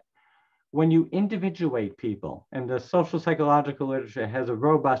that when you individuate people, and the social psychological literature has a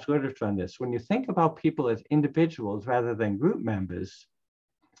robust literature on this, when you think about people as individuals rather than group members,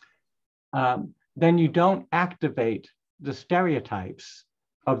 then you don't activate the stereotypes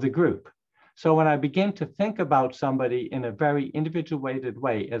of the group. So when I begin to think about somebody in a very individuated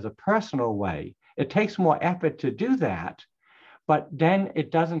way, as a personal way, it takes more effort to do that, but then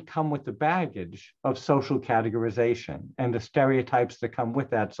it doesn't come with the baggage of social categorization and the stereotypes that come with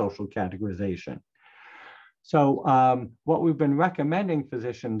that social categorization. So what we've been recommending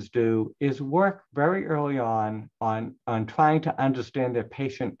physicians do is work very early on trying to understand their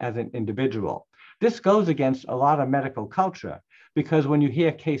patient as an individual. This goes against a lot of medical culture, because when you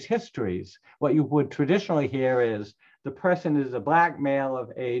hear case histories, what you would traditionally hear is the person is a Black male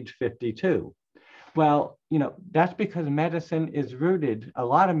of age 52. Well, that's because medicine is rooted, a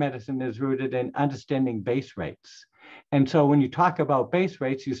lot of medicine is rooted in understanding base rates. And so when you talk about base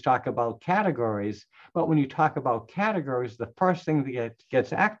rates, you talk about categories. But when you talk about categories, the first thing that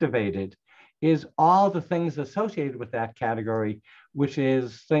gets activated is all the things associated with that category, which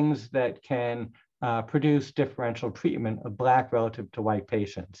is things that can produce differential treatment of Black relative to white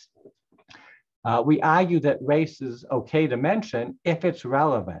patients. We argue that race is okay to mention if it's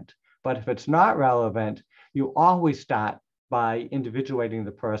relevant, but if it's not relevant, you always start by individuating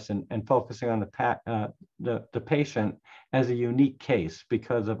the person and focusing on the patient as a unique case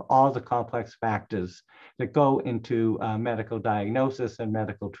because of all the complex factors that go into medical diagnosis and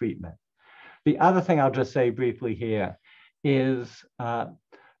medical treatment. The other thing I'll just say briefly here is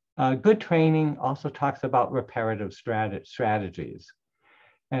good training also talks about reparative strategies.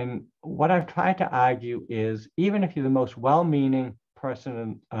 And what I've tried to argue is even if you're the most well-meaning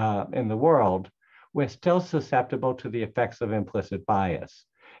person in the world, we're still susceptible to the effects of implicit bias.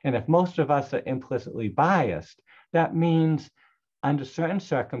 And if most of us are implicitly biased, that means under certain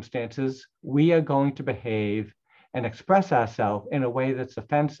circumstances, we are going to behave and express ourselves in a way that's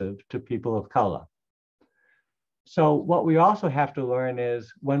offensive to people of color. So what we also have to learn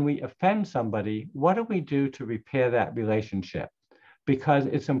is when we offend somebody, what do we do to repair that relationship? Because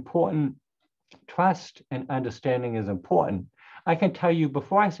it's important, trust and understanding is important. I can tell you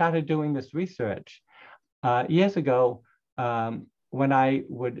before I started doing this research, years ago, when I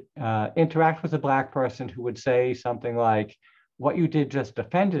would interact with a Black person who would say something like, "What you did just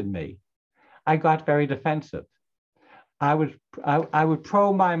offended me," I got very defensive. I would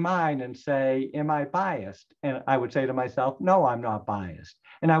probe my mind and say, "Am I biased?" And I would say to myself, "No, I'm not biased."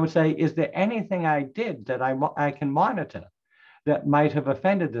 And I would say, "Is there anything I did that I can monitor that might have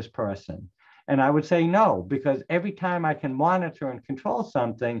offended this person?" And I would say no, because every time I can monitor and control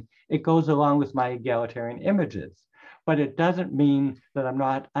something, it goes along with my egalitarian images. But it doesn't mean that I'm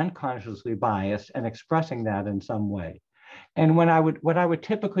not unconsciously biased and expressing that in some way. And what I would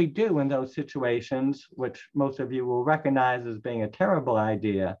typically do in those situations, which most of you will recognize as being a terrible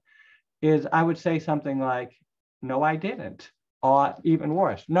idea, is I would say something like, "No, I didn't," or even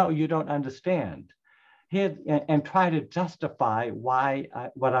worse, "No, you don't understand." Here, and try to justify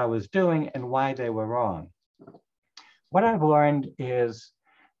what I was doing and why they were wrong. What I've learned is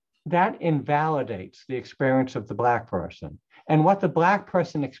that invalidates the experience of the Black person. And what the Black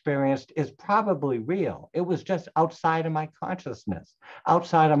person experienced is probably real. It was just outside of my consciousness,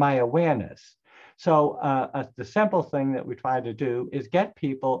 outside of my awareness. So the simple thing that we try to do is get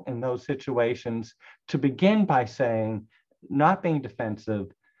people in those situations to begin by saying, not being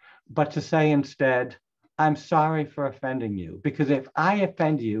defensive, but to say instead, "I'm sorry for offending you," because if I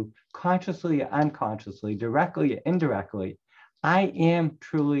offend you consciously or unconsciously, directly or indirectly, I am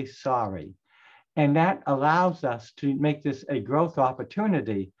truly sorry. And that allows us to make this a growth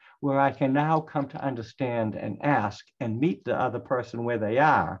opportunity where I can now come to understand and ask and meet the other person where they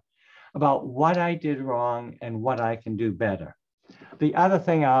are about what I did wrong and what I can do better. The other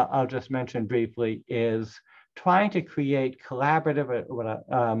thing I'll just mention briefly is trying to create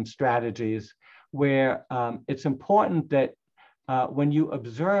collaborative strategies where it's important that when you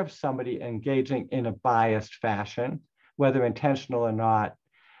observe somebody engaging in a biased fashion, whether intentional or not,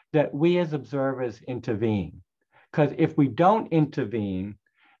 that we as observers intervene. Because if we don't intervene,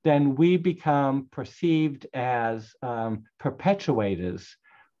 then we become perceived as perpetuators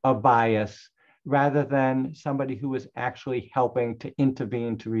of bias rather than somebody who is actually helping to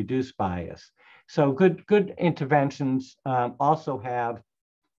intervene to reduce bias. So good interventions also have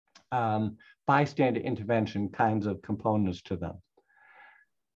bystander intervention kinds of components to them.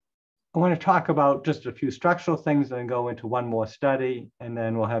 I want to talk about just a few structural things and go into one more study, and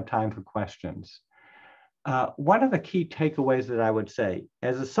then we'll have time for questions. One of the key takeaways that I would say,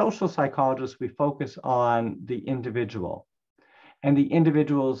 as a social psychologist, we focus on the individual, and the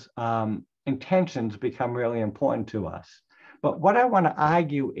individual's intentions become really important to us. But what I want to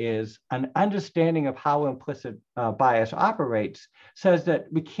argue is an understanding of how implicit bias operates says that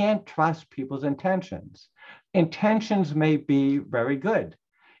we can't trust people's intentions. Intentions may be very good.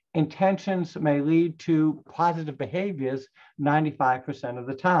 Intentions may lead to positive behaviors 95% of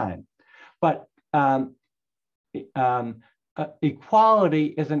the time. But equality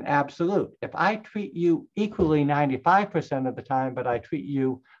is an absolute. If I treat you equally 95% of the time, but I treat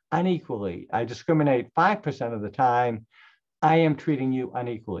you unequally, I discriminate 5% of the time, I am treating you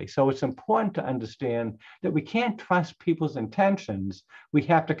unequally. So it's important to understand that we can't trust people's intentions. We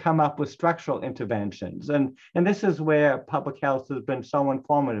have to come up with structural interventions. And this is where public health has been so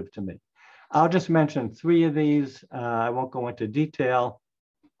informative to me. I'll just mention 3 of these. I won't go into detail.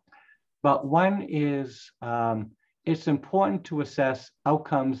 But one is it's important to assess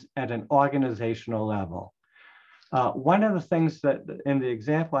outcomes at an organizational level. One of the things that in the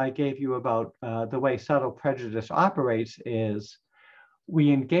example I gave you about the way subtle prejudice operates is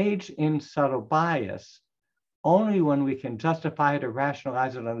we engage in subtle bias only when we can justify it or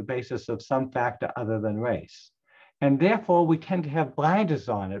rationalize it on the basis of some factor other than race. And therefore, we tend to have blinders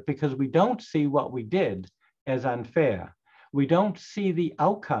on it because we don't see what we did as unfair. We don't see the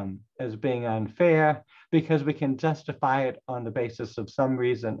outcome as being unfair because we can justify it on the basis of some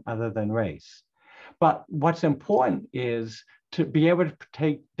reason other than race. But what's important is to be able to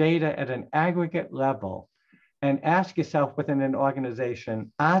take data at an aggregate level and ask yourself within an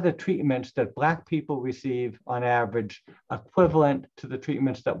organization, are the treatments that Black people receive on average equivalent to the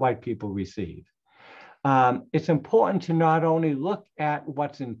treatments that white people receive? It's important to not only look at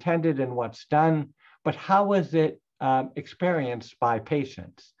what's intended and what's done, but how is it experienced by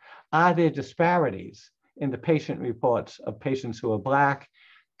patients? Are there disparities in the patient reports of patients who are Black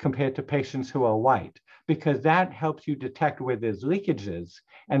compared to patients who are white? Because that helps you detect where there's leakages.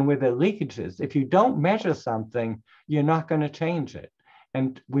 And where there are leakages, if you don't measure something, you're not going to change it.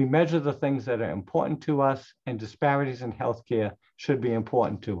 And we measure the things that are important to us, and disparities in healthcare should be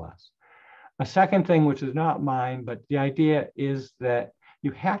important to us. A second thing, which is not mine, but the idea is that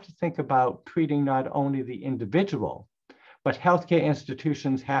you have to think about treating not only the individual, but healthcare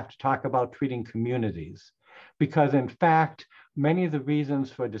institutions have to talk about treating communities. Because in fact, many of the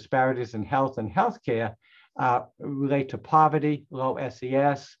reasons for disparities in health and healthcare relate to poverty, low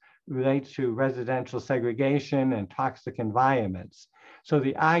SES, relate to residential segregation and toxic environments. So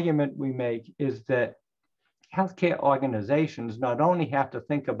the argument we make is that healthcare organizations not only have to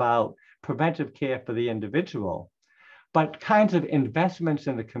think about preventive care for the individual, but kinds of investments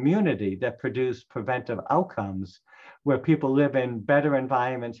in the community that produce preventive outcomes where people live in better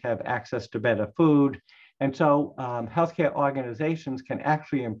environments, have access to better food. And so healthcare organizations can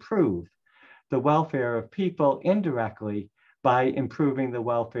actually improve the welfare of people indirectly by improving the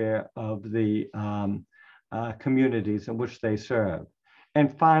welfare of the communities in which they serve.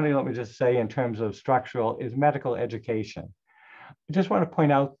 And finally, let me just say in terms of structural is medical education. I just want to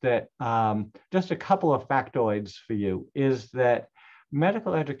point out that just a couple of factoids for you is that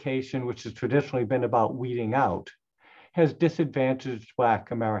medical education, which has traditionally been about weeding out, has disadvantaged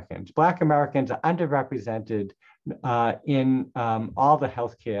Black Americans. Black Americans are underrepresented in all the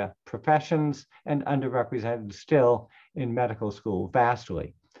healthcare professions and underrepresented still in medical school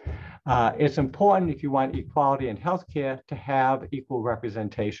vastly. It's important if you want equality in healthcare to have equal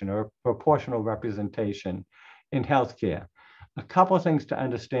representation or proportional representation in healthcare. A couple of things to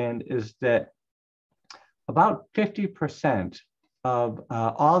understand is that about 50% of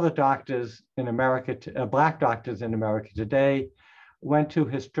all the doctors in America, Black doctors in America today, went to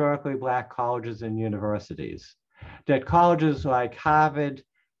historically Black colleges and universities. That colleges like Harvard,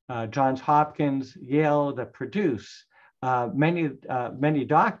 Johns Hopkins, Yale, that produce many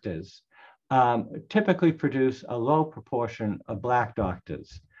doctors, typically produce a low proportion of Black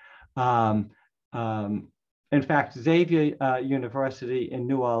doctors. In fact, Xavier University in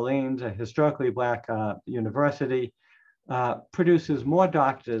New Orleans, a historically Black university, produces more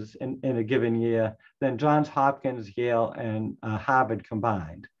doctors in a given year than Johns Hopkins, Yale, and Harvard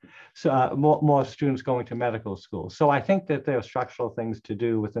combined. So more students going to medical school. So I think that there are structural things to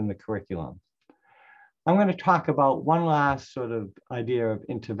do within the curriculum. I'm going to talk about one last sort of idea of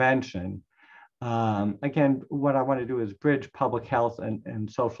intervention. Again, what I want to do is bridge public health and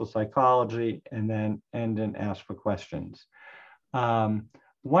social psychology and then ask for questions.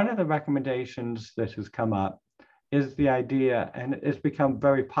 One of the recommendations that has come up is the idea, and it's become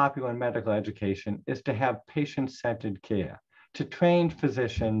very popular in medical education, is to have patient-centered care, to train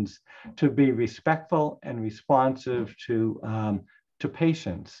physicians to be respectful and responsive to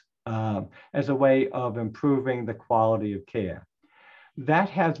patients as a way of improving the quality of care. That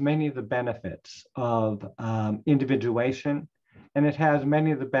has many of the benefits of individuation, and it has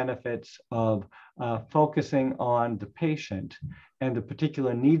many of the benefits of focusing on the patient and the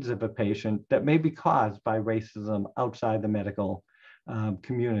particular needs of a patient that may be caused by racism outside the medical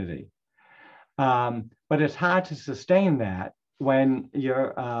community. But it's hard to sustain that when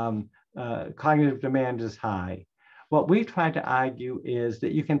your cognitive demand is high. What we've tried to argue is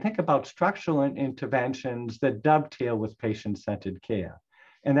that you can think about structural interventions that dovetail with patient-centered care.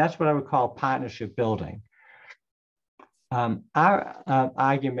 And that's what I would call partnership building. Our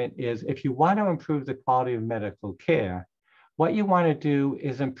argument is if you want to improve the quality of medical care, what you want to do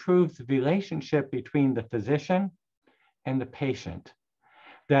is improve the relationship between the physician and the patient.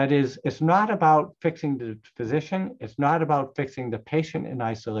 That is, it's not about fixing the physician, it's not about fixing the patient in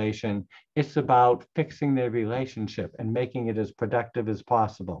isolation, it's about fixing their relationship and making it as productive as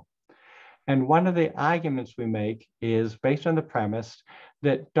possible. And one of the arguments we make is based on the premise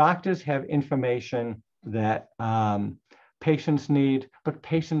that doctors have information that patients need, but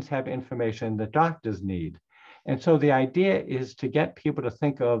patients have information that doctors need. And so the idea is to get people to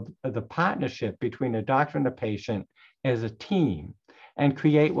think of the partnership between a doctor and a patient as a team and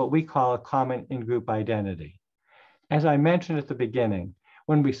create what we call a common in-group identity. As I mentioned at the beginning,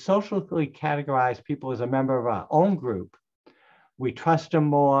 when we socially categorize people as a member of our own group, we trust them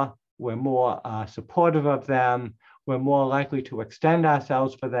more, we're more supportive of them, we're more likely to extend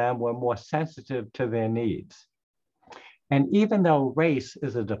ourselves for them, we're more sensitive to their needs. And even though race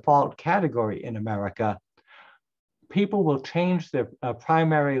is a default category in America, people will change their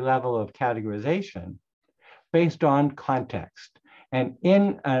primary level of categorization based on context. And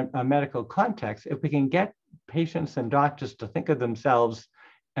in a medical context, if we can get patients and doctors to think of themselves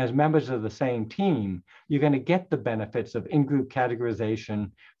as members of the same team, you're going to get the benefits of in-group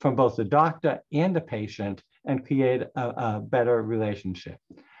categorization from both the doctor and the patient and create a better relationship.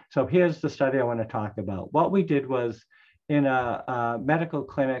 So here's the study I want to talk about. What we did was in a medical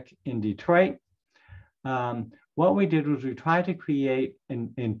clinic in Detroit, what we did was we tried to create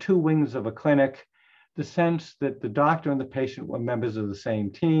in two wings of a clinic the sense that the doctor and the patient were members of the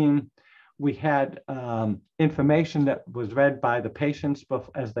same team. We had information that was read by the patients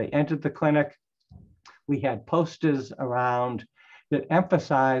as they entered the clinic. We had posters around that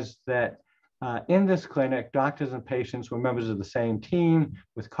emphasized that in this clinic, doctors and patients were members of the same team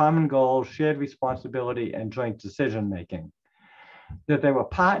with common goals, shared responsibility, and joint decision-making. That they were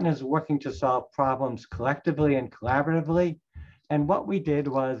partners working to solve problems collectively and collaboratively. And what we did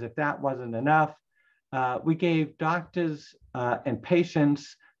was, if that wasn't enough, we gave doctors and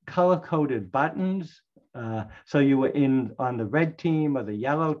patients color-coded buttons. So you were on the red team or the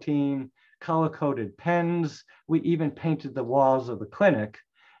yellow team, color-coded pens. We even painted the walls of the clinic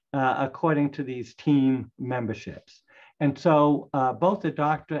according to these team memberships. And so both the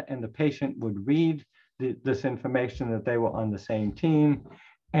doctor and the patient would read this information that they were on the same team,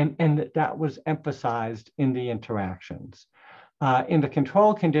 and that was emphasized in the interactions. In the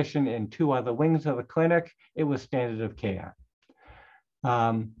control condition in two other wings of the clinic, it was standard of care.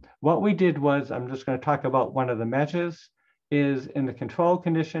 What we did was, I'm just going to talk about one of the measures, is in the control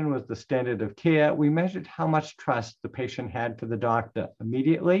condition was the standard of care. We measured how much trust the patient had for the doctor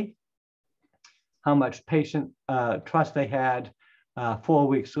immediately, how much patient trust they had 4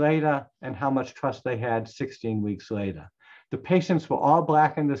 weeks later, and how much trust they had 16 weeks later. The patients were all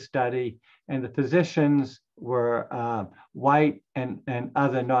Black in the study, and the physicians were white and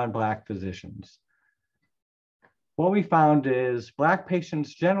other non-Black physicians. What we found is Black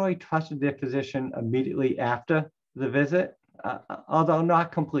patients generally trusted their physician immediately after the visit, although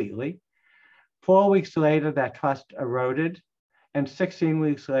not completely. 4 weeks later, that trust eroded, and 16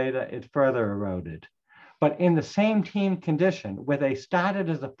 weeks later, it further eroded. But in the same team condition, where they started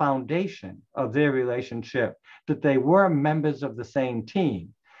as a foundation of their relationship, that they were members of the same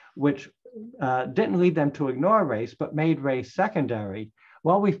team, which didn't lead them to ignore race, but made race secondary,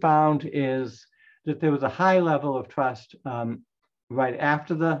 what we found is that there was a high level of trust right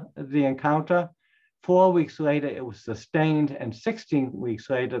after the encounter. 4 weeks later, it was sustained, and 16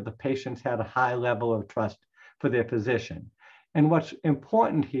 weeks later, the patients had a high level of trust for their physician. And what's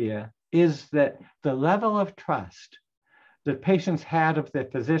important here is that the level of trust that patients had of their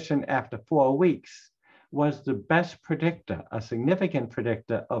physician after 4 weeks was the best predictor, a significant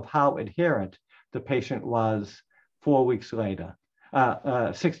predictor of how adherent the patient was 4 weeks later,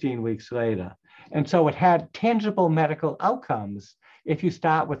 16 weeks later. And so it had tangible medical outcomes if you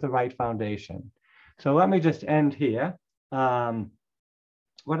start with the right foundation. So let me just end here.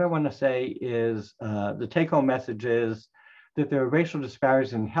 What I want to say is the take-home message is that there are racial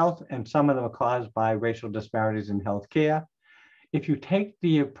disparities in health, and some of them are caused by racial disparities in healthcare. If you take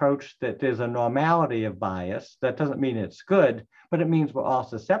the approach that there's a normality of bias, that doesn't mean it's good, but it means we're all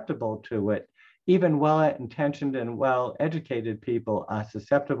susceptible to it. Even well-intentioned and well-educated people are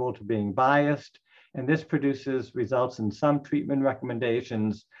susceptible to being biased, and this results in some treatment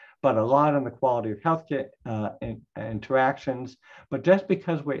recommendations, but a lot on the quality of healthcare interactions. But just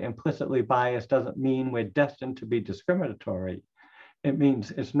because we're implicitly biased doesn't mean we're destined to be discriminatory. It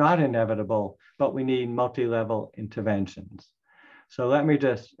means it's not inevitable, but we need multi-level interventions. So let me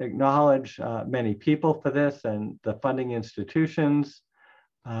just acknowledge many people for this and the funding institutions.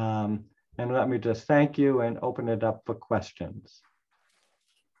 And let me just thank you and open it up for questions.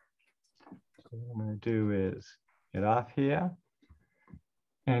 So what I'm going to do is get off here.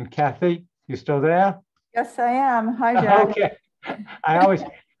 And Kathy, you still there? Yes, I am. Hi, Jack. Okay. I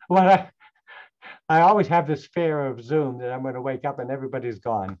always have this fear of Zoom that I'm going to wake up and everybody's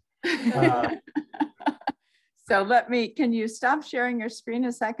gone. So can you stop sharing your screen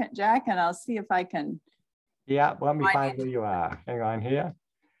a second, Jack, and I'll see if I can. Yeah, let me find where you are. Hang on here.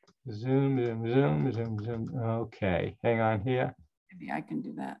 Zoom, zoom, zoom, zoom, zoom. Okay, hang on here. Maybe I can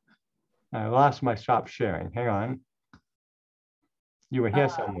do that. I lost my stop sharing. Hang on. You were here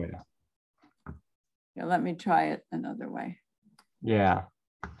somewhere. Yeah, let me try it another way. Yeah.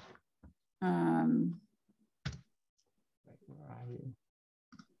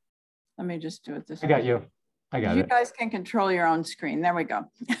 Let me just do it this I way. got you. I got it. You guys can control your own screen. There we go.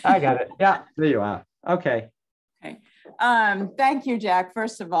 I got it. Yeah, there you are. Okay. Okay. Thank you, Jack.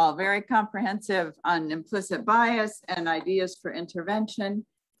 First of all, very comprehensive on implicit bias and ideas for intervention.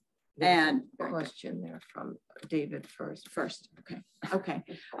 And question there from David first. Okay. Okay.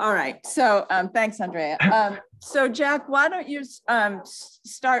 All right. So thanks, Andrea. So Jack, why don't you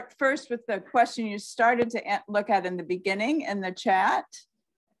start first with the question you started to look at in the beginning in the chat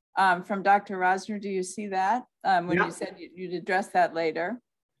from Dr. Rosner. Do you see that? When you said you'd address that later.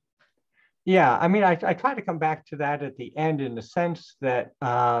 Yeah, I mean, I try to come back to that at the end in the sense that.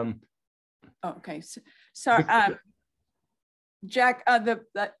 Okay. So Jack,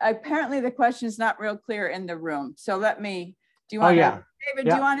 apparently the question is not real clear in the room. So do you want to, David,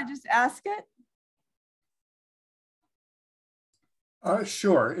 do you want to just ask it?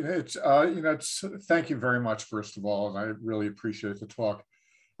 Sure. Thank you very much, first of all, and I really appreciate the talk.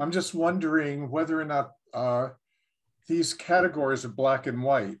 I'm just wondering whether or not these categories of black and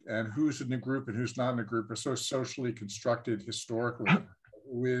white and who's in the group and who's not in the group are so socially constructed historically,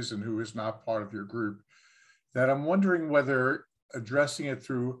 who is and who is not part of your group, that I'm wondering whether addressing it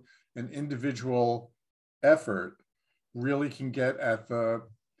through an individual effort really can get at the,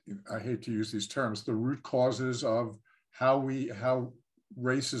 I hate to use these terms, the root causes of how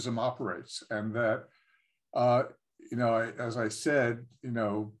racism operates. And that, as I said,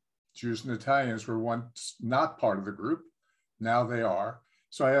 Jews and Italians were once not part of the group, now they are.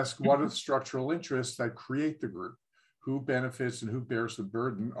 So I ask, what are the structural interests that create the group? Who benefits and who bears the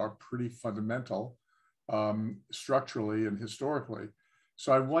burden are pretty fundamental structurally and historically.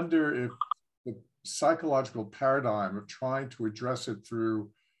 So I wonder if the psychological paradigm of trying to address it through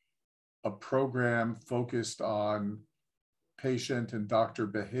a program focused on patient and doctor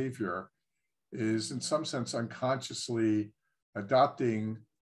behavior is in some sense unconsciously adopting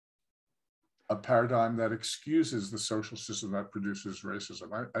a paradigm that excuses the social system that produces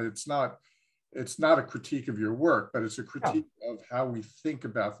racism. It's not a critique of your work, but it's a critique of how we think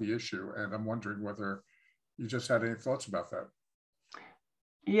about the issue. And I'm wondering whether you just had any thoughts about that.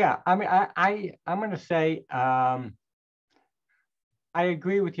 Yeah, I mean, I'm going to say I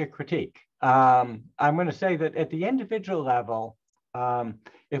agree with your critique. I'm going to say that at the individual level,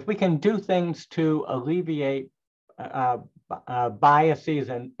 if we can do things to alleviate biases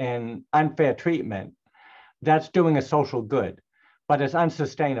and unfair treatment, that's doing a social good, but it's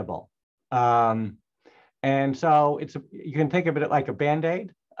unsustainable. And so you can think of it like a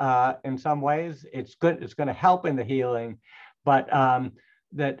Band-Aid in some ways. It's good, it's going to help in the healing, but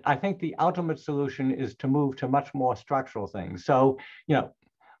that I think the ultimate solution is to move to much more structural things. So,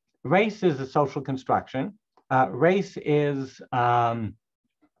 race is a social construction. Race is,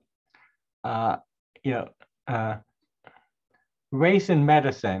 race in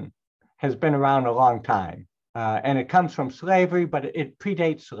medicine has been around a long time, and it comes from slavery, but it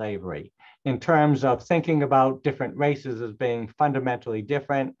predates slavery in terms of thinking about different races as being fundamentally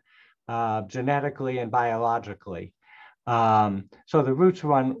different genetically and biologically. So the roots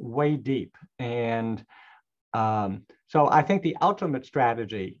run way deep. And so I think the ultimate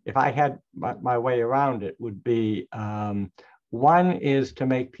strategy, if I had my way around it, would be one is to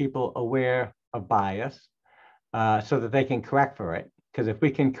make people aware of bias so that they can correct for it. Because if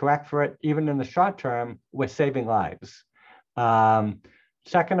we can correct for it, even in the short term, we're saving lives.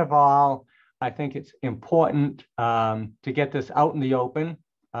 Second of all, I think it's important to get this out in the open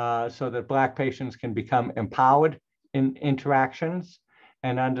so that Black patients can become empowered in interactions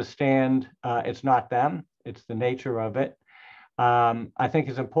and understand it's not them, it's the nature of it. I think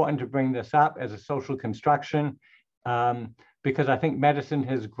it's important to bring this up as a social construction because I think medicine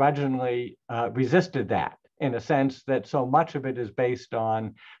has grudgingly resisted that, in a sense that so much of it is based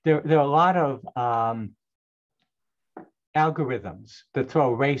on, there are a lot of algorithms that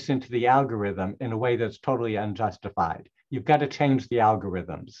throw race into the algorithm in a way that's totally unjustified. You've got to change the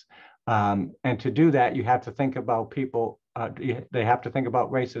algorithms. And to do that, you have to think about people, they have to think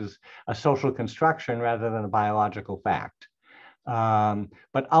about race as a social construction rather than a biological fact.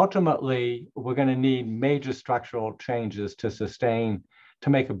 But ultimately, we're going to need major structural changes to sustain, to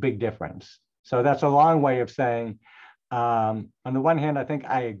make a big difference. So that's a long way of saying on the one hand, I think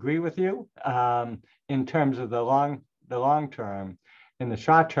I agree with you in terms of the long term. In the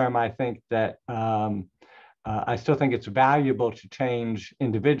short term, I think that I still think it's valuable to change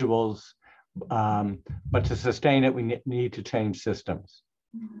individuals, but to sustain it, we need to change systems.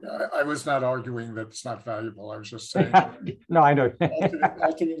 I was not arguing that it's not valuable. I was just saying. No, I know.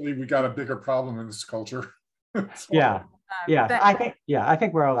 Ultimately, we got a bigger problem in this culture. Yeah. I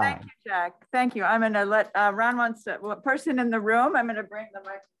think we're aligned. Thank you, Jack. Thank you. I'm going to let Ron wants to, person in the room, I'm going to bring the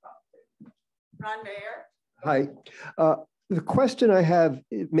microphone. Ron Mayer. Hi. The question I have,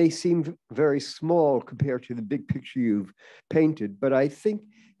 it may seem very small compared to the big picture you've painted, but I think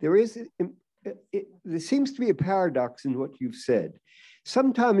there seems to be a paradox in what you've said.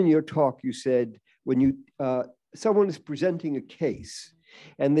 Sometime in your talk, you said when someone is presenting a case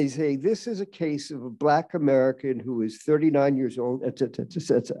and they say, this is a case of a Black American who is 39 years old, et cetera, et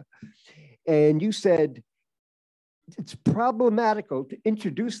cetera. And you said, it's problematical to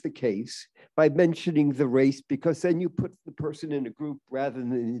introduce the case by mentioning the race, because then you put the person in a group rather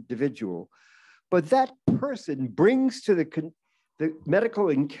than an individual. But that person brings to the medical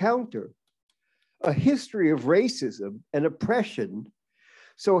encounter a history of racism and oppression.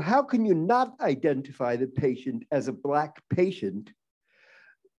 So how can you not identify the patient as a Black patient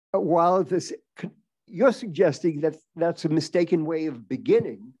while you're suggesting that that's a mistaken way of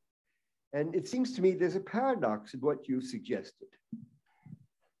beginning? And it seems to me there's a paradox in what you suggested.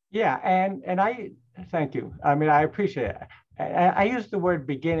 Yeah, and I thank you. I mean, I appreciate it. I use the word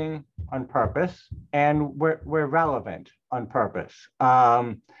beginning on purpose, and we're relevant on purpose.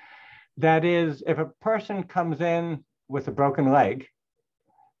 That is, if a person comes in with a broken leg,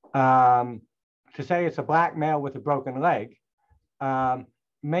 to say it's a Black male with a broken leg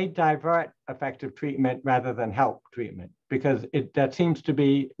may divert effective treatment rather than help treatment, because that seems to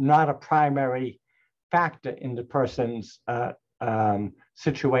be not a primary factor in the person's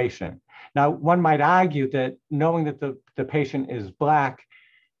situation. Now, one might argue that knowing that the patient is Black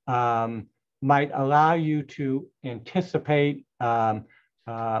might allow you to anticipate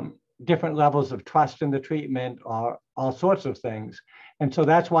different levels of trust in the treatment or all sorts of things. And so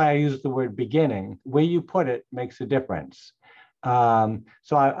that's why I use the word beginning. Where you put it makes a difference.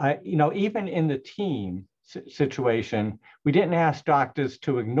 So I even in the team situation, we didn't ask doctors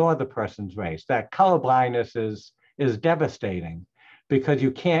to ignore the person's race. That color blindness is devastating, because you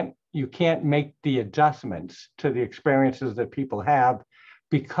can't make the adjustments to the experiences that people have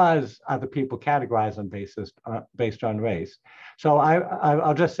because other people categorize them based on race. So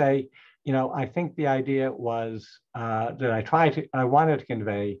I'll just say, I think the idea was that I wanted to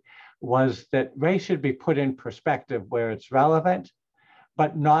convey was that race should be put in perspective where it's relevant,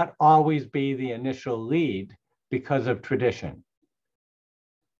 but not always be the initial lead because of tradition.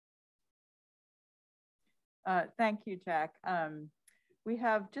 Thank you, Jack. We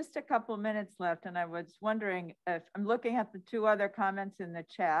have just a couple minutes left, and I was wondering if I'm looking at the two other comments in the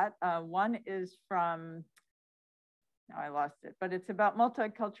chat. One is from, I lost it, but it's about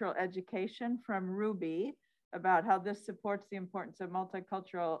multicultural education from Ruby, about how this supports the importance of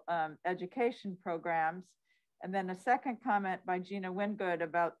multicultural education programs. And then a second comment by Gina Wingood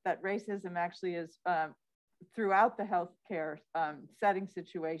about that racism actually is throughout the healthcare setting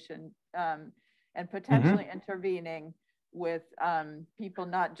situation and potentially intervening with people,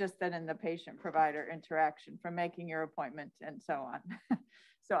 not just then in the patient-provider interaction, from making your appointment and so on.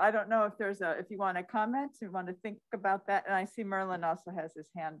 So I don't know if if you want to comment, you want to think about that. And I see Merlin also has his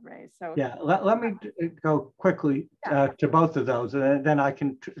hand raised. So yeah, let me go quickly to both of those, and then I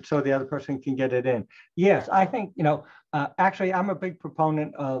can, so the other person can get it in. Yes, I think, actually I'm a big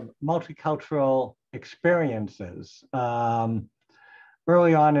proponent of multicultural experiences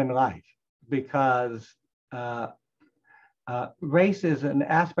early on in life, because race is an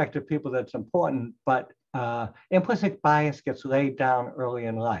aspect of people that's important, but implicit bias gets laid down early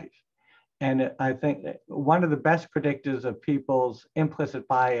in life. And I think that one of the best predictors of people's implicit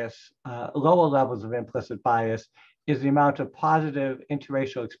bias, lower levels of implicit bias, is the amount of positive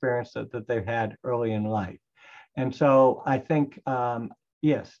interracial experience that they've had early in life. And so I think,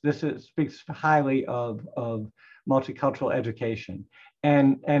 yes, this speaks highly of multicultural education.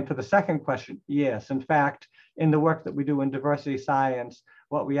 And for the second question, yes, in fact, in the work that we do in diversity science,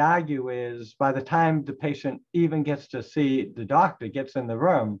 what we argue is by the time the patient even gets to see the doctor, gets in the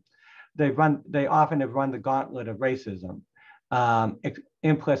room, they often have run the gauntlet of racism,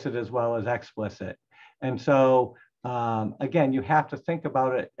 implicit as well as explicit. And so again, you have to think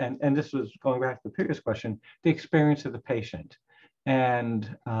about it, and this was going back to the previous question, the experience of the patient. And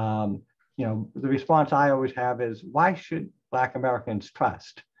the response I always have is, why should Black Americans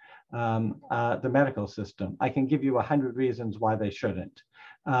trust? the medical system. I can give you 100 reasons why they shouldn't.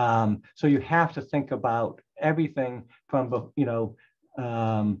 So you have to think about everything from,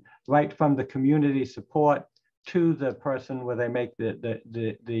 right from the community support to the person where they make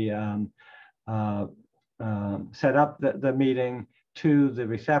set up the meeting, to the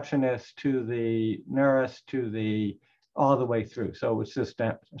receptionist, to the nurse, to the all the way through. So it's just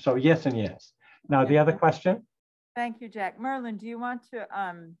so yes and yes. Now the other question. Thank you, Jack. Merlin, do you want to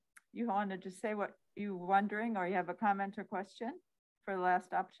you wanted to say what you were wondering, or you have a comment or question for the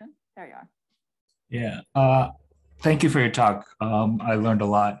last option? There you are. Yeah. Thank you for your talk. I learned a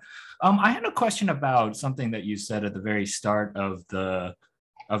lot. I had a question about something that you said at the very start of the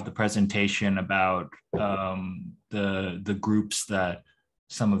presentation about the groups that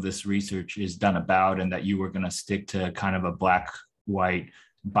some of this research is done about, and that you were going to stick to kind of a black-white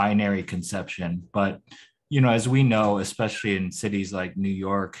binary conception. But, as we know, especially in cities like New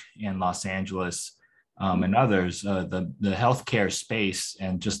York and Los Angeles and others, the healthcare space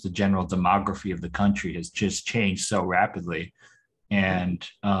and just the general demography of the country has just changed so rapidly. And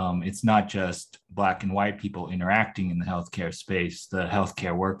it's not just Black and white people interacting in the healthcare space. The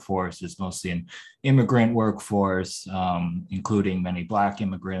healthcare workforce is mostly an immigrant workforce, including many Black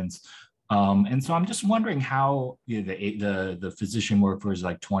immigrants. And so I'm just wondering how the physician workforce is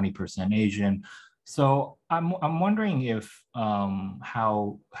like 20% Asian. So I'm wondering if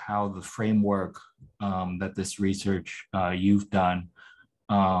how the framework that this research you've done,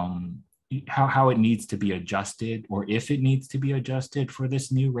 how it needs to be adjusted, or if it needs to be adjusted for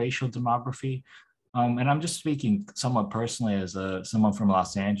this new racial demography. And I'm just speaking somewhat personally as someone from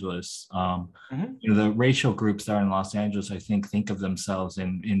Los Angeles. The racial groups that are in Los Angeles, I think of themselves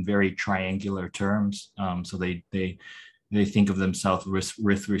in very triangular terms. So they think of themselves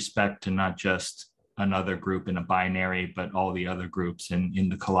with respect to not just another group in a binary, but all the other groups in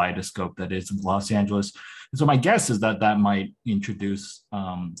the kaleidoscope that is Los Angeles. And so my guess is that might introduce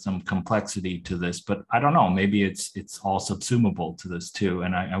some complexity to this, but I don't know, maybe it's all subsumable to this too.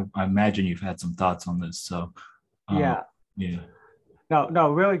 And I imagine you've had some thoughts on this. So yeah.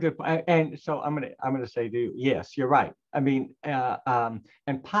 No, really good. And so I'm gonna say to you, yes, you're right. I mean,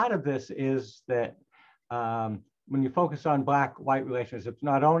 and part of this is that when you focus on Black-white relationships,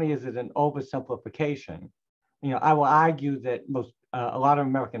 not only is it an oversimplification, I will argue that a lot of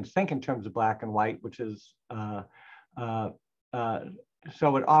Americans think in terms of Black and white, which is, so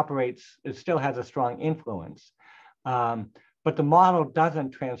it still has a strong influence. But the model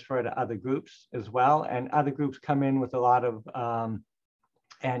doesn't transfer to other groups as well. And other groups come in with a lot of,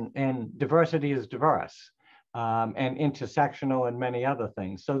 and diversity is diverse and intersectional and many other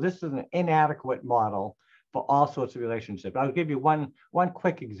things. So this is an inadequate model for all sorts of relationships. I'll give you one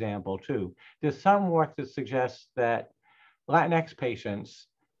quick example too. There's some work that suggests that Latinx patients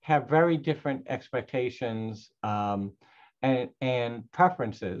have very different expectations and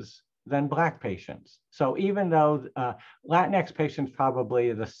preferences than Black patients. So even though Latinx patients probably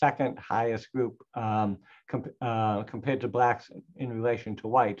are the second highest group compared to Blacks in relation to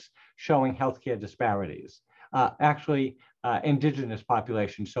whites, showing healthcare disparities. Actually, indigenous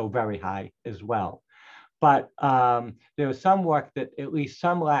populations show very high as well. But there is some work that at least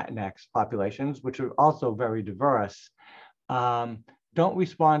some Latinx populations, which are also very diverse, don't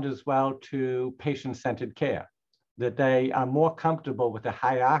respond as well to patient-centered care, that they are more comfortable with a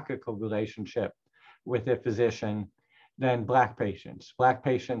hierarchical relationship with their physician than Black patients. Black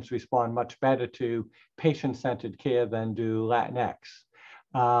patients respond much better to patient-centered care than do Latinx.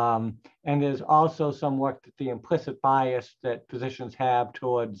 And there's also some work that the implicit bias that physicians have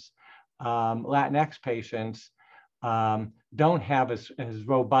towards Latinx patients don't have as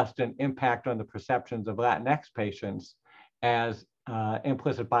robust an impact on the perceptions of Latinx patients as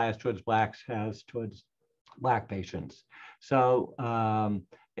implicit bias towards Blacks has towards Black patients. So,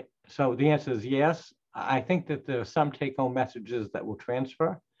 so the answer is yes. I think that there are some take-home messages that will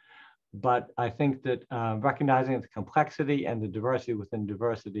transfer, but I think that recognizing the complexity and the diversity within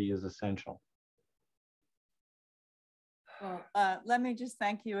diversity is essential. Well, let me just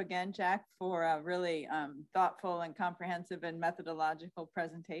thank you again, Jack, for a really thoughtful and comprehensive and methodological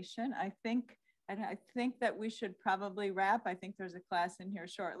presentation. I think that we should probably wrap. I think there's a class in here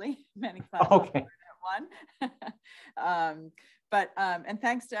shortly. Many classes okay. at one. And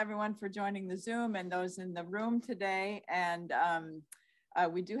thanks to everyone for joining the Zoom and those in the room today. And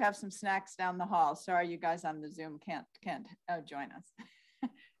we do have some snacks down the hall. Sorry, you guys on the Zoom can't join us.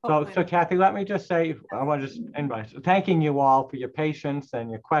 So Kathy, let me just say, I want to just end by thanking you all for your patience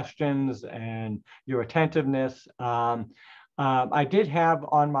and your questions and your attentiveness. I did have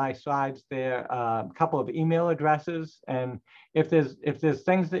on my slides there a couple of email addresses, and if there's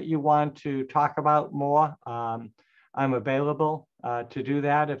things that you want to talk about more, I'm available to do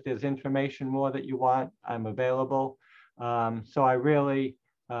that. If there's information more that you want, I'm available. So I really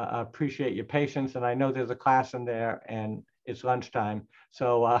appreciate your patience, and I know there's a class in there and it's lunchtime,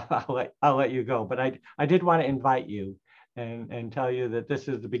 so I'll let you go. But I did want to invite you and tell you that this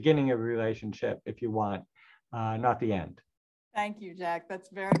is the beginning of a relationship, if you want, not the end. Thank you, Jack. That's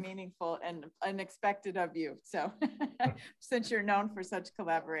very meaningful and unexpected of you. So since you're known for such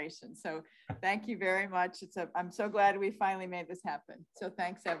collaboration. So thank you very much. I'm so glad we finally made this happen. So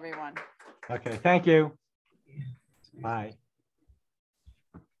thanks, everyone. Okay, thank you. Bye.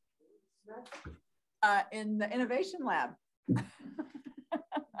 In the innovation lab.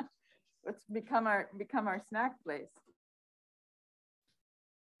 Let's become our snack place.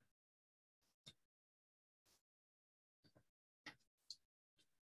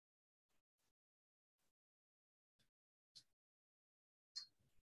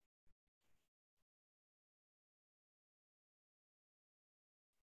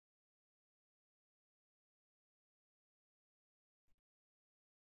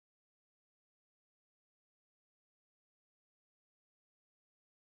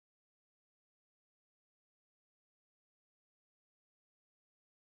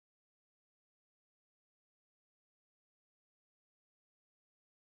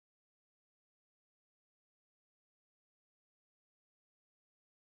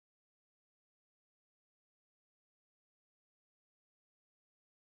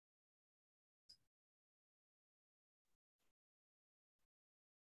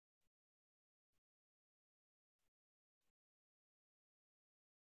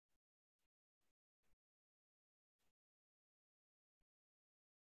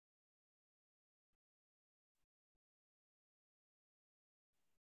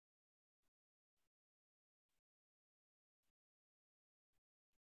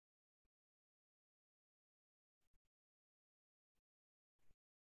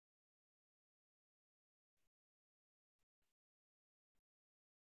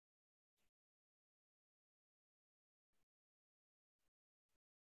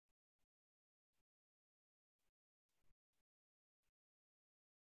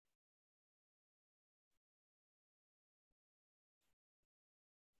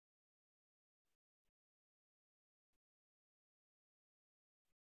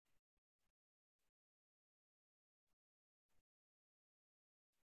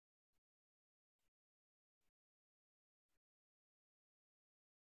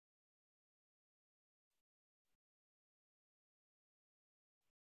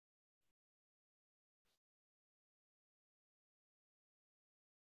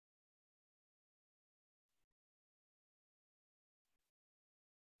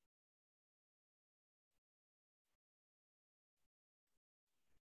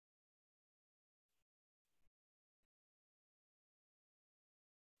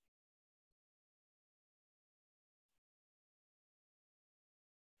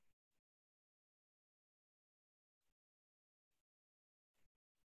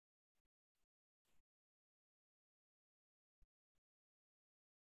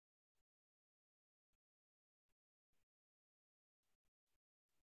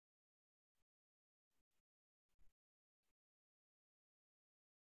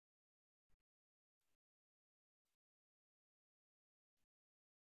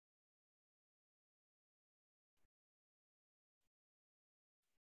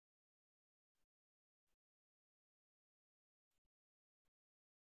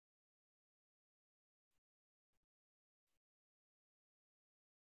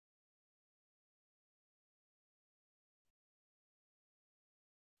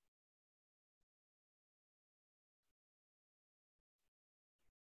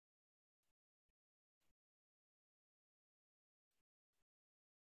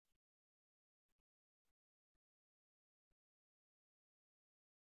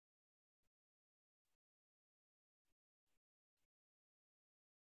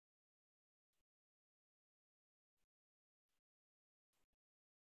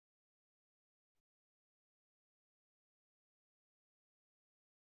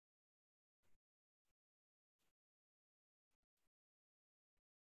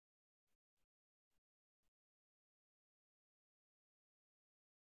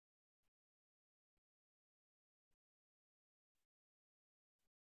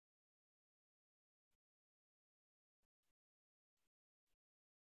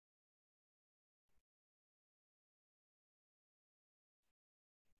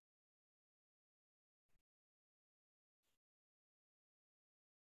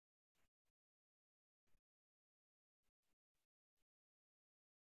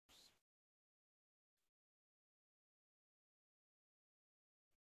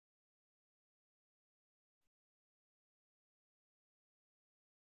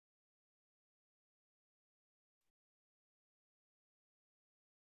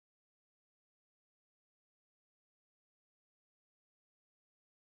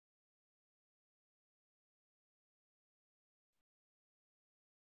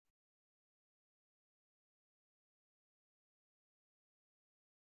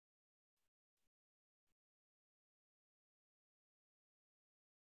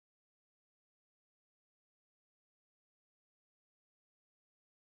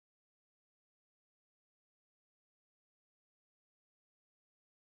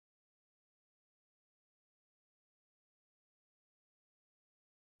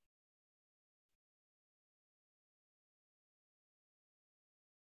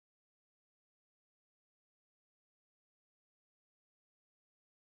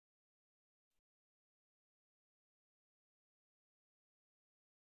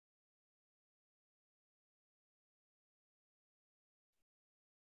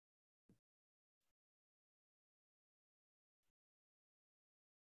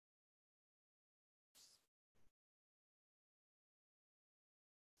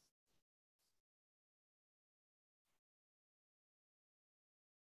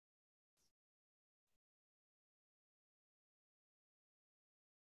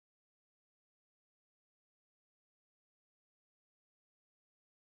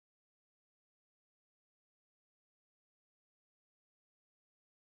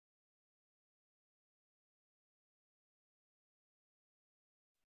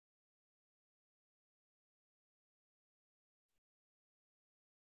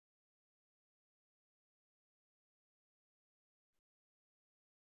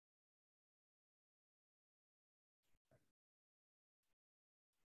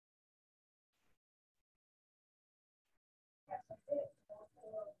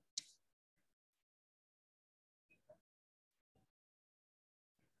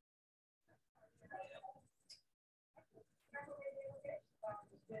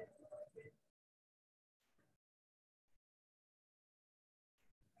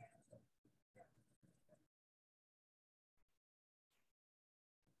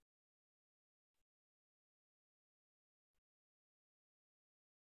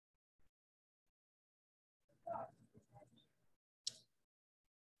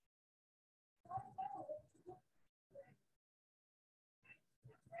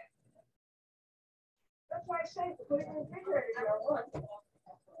 That's why I say, put it in the refrigerator, you don't want. I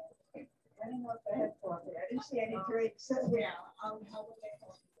didn't know if I had coffee. I didn't see any drinks. So yeah, I'll have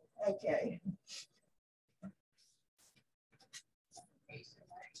a okay.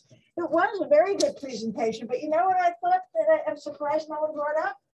 It was a very good presentation, but you know what I thought that I'm surprised no one brought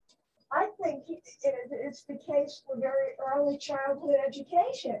up? I think it's the case for very early childhood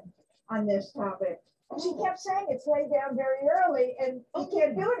education on this topic. Because he kept saying it's laid down very early and you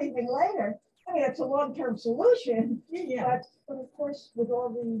can't do anything later. I mean, it's a long-term solution, but of course, with all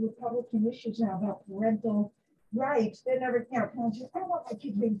the Republican issues now about parental rights, they're never, parents just, I don't want my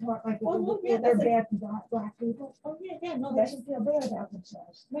kids being taught like they're bad to black people. Oh, no, they should feel bad about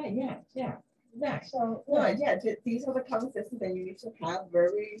themselves. Right, yeah. So, these are the conversations that you need to have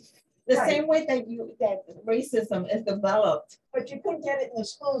the same way that racism is developed. But you couldn't get it in the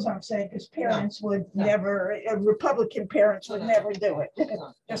schools, I'm saying, because parents would never, Republican parents would never do it.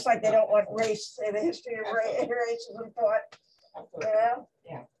 Just like they don't want the history of racism taught.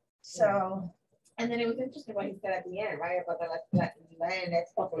 Yeah. So. And then it was interesting what he said at the end, right? About the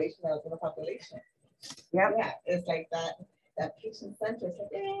Latinx population of the population. Yep. Yeah. It's like that patient centric.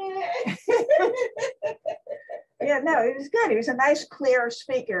 Yeah, no, it was good. He was a nice, clear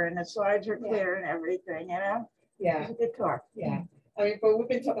speaker, and the slides were clear and everything, Yeah. It was a good talk. Yeah. I mean, but we've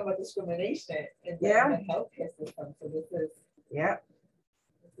been talking about discrimination in the healthcare system. So this is it.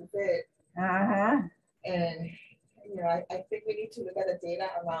 And I think we need to look at the data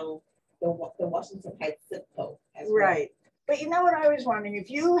around the Washington Heights zip code. Right. But you know what I was wondering? If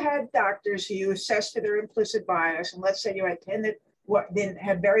you had doctors who you assessed for their implicit bias, and let's say you had 10 that didn't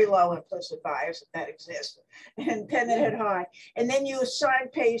have very low implicit bias, if that exists, and 10 that had high, and then you assign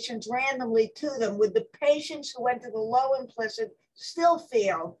patients randomly to them, would the patients who went to the low implicit still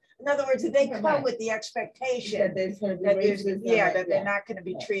feel, in other words, did they come with the expectation that they're not going to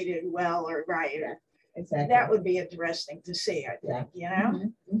be treated well or right? Yeah. Exactly. That would be interesting to see, I think,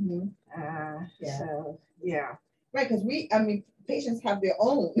 So, Right, because patients have their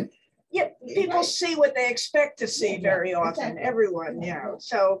own. Yeah, people see what they expect to see very often, everyone,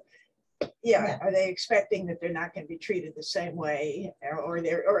 So, are they expecting that they're not going to be treated the same way, or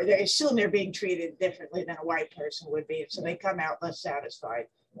they assume they're being treated differently than a white person would be, so they come out less satisfied,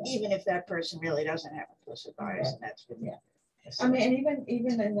 even if that person really doesn't have implicit bias, and that's I mean, and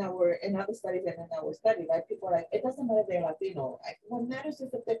even in other studies and in our study, like people are like, it doesn't matter if they're Latino. What matters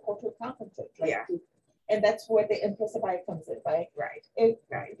is if they're culturally competent. And that's where the implicit bias comes in, right? Right.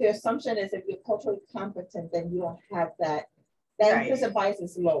 The assumption is if you're culturally competent, then you don't have that. That implicit bias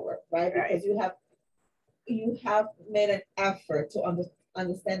is lower, right? Because you have made an effort to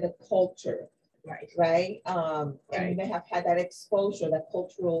understand the culture, right? And you may have had that exposure, that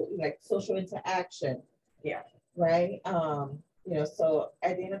cultural, like social interaction, right? So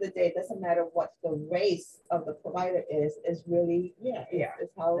at the end of the day, it doesn't matter what the race of the provider is really,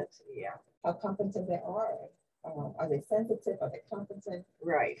 it's how competent they are. Are they sensitive? Are they competent?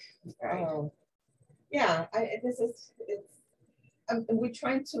 Right. We're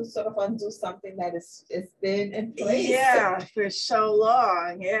trying to sort of undo something that is been in place. For so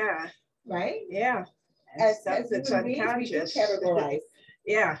long. Right. As it's unconscious. We categorize.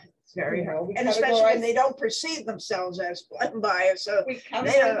 It's very hard. And especially when they don't perceive themselves as biased. So we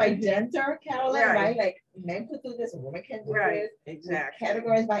categorize by gender, Caroline, right? Like men could do this, a woman can do this. Exactly. We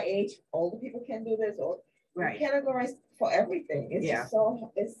categorize by age, older people can do this, or we categorize for everything. It's just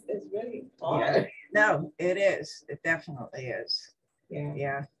so it's really hard. No, it is. It definitely is.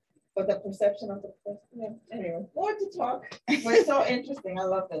 But the perception of the anyway, more to talk. But it's so interesting. I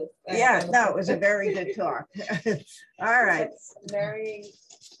love this. It was a very good talk. All right. Marrying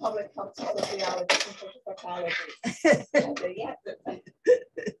public health sociology and social psychology.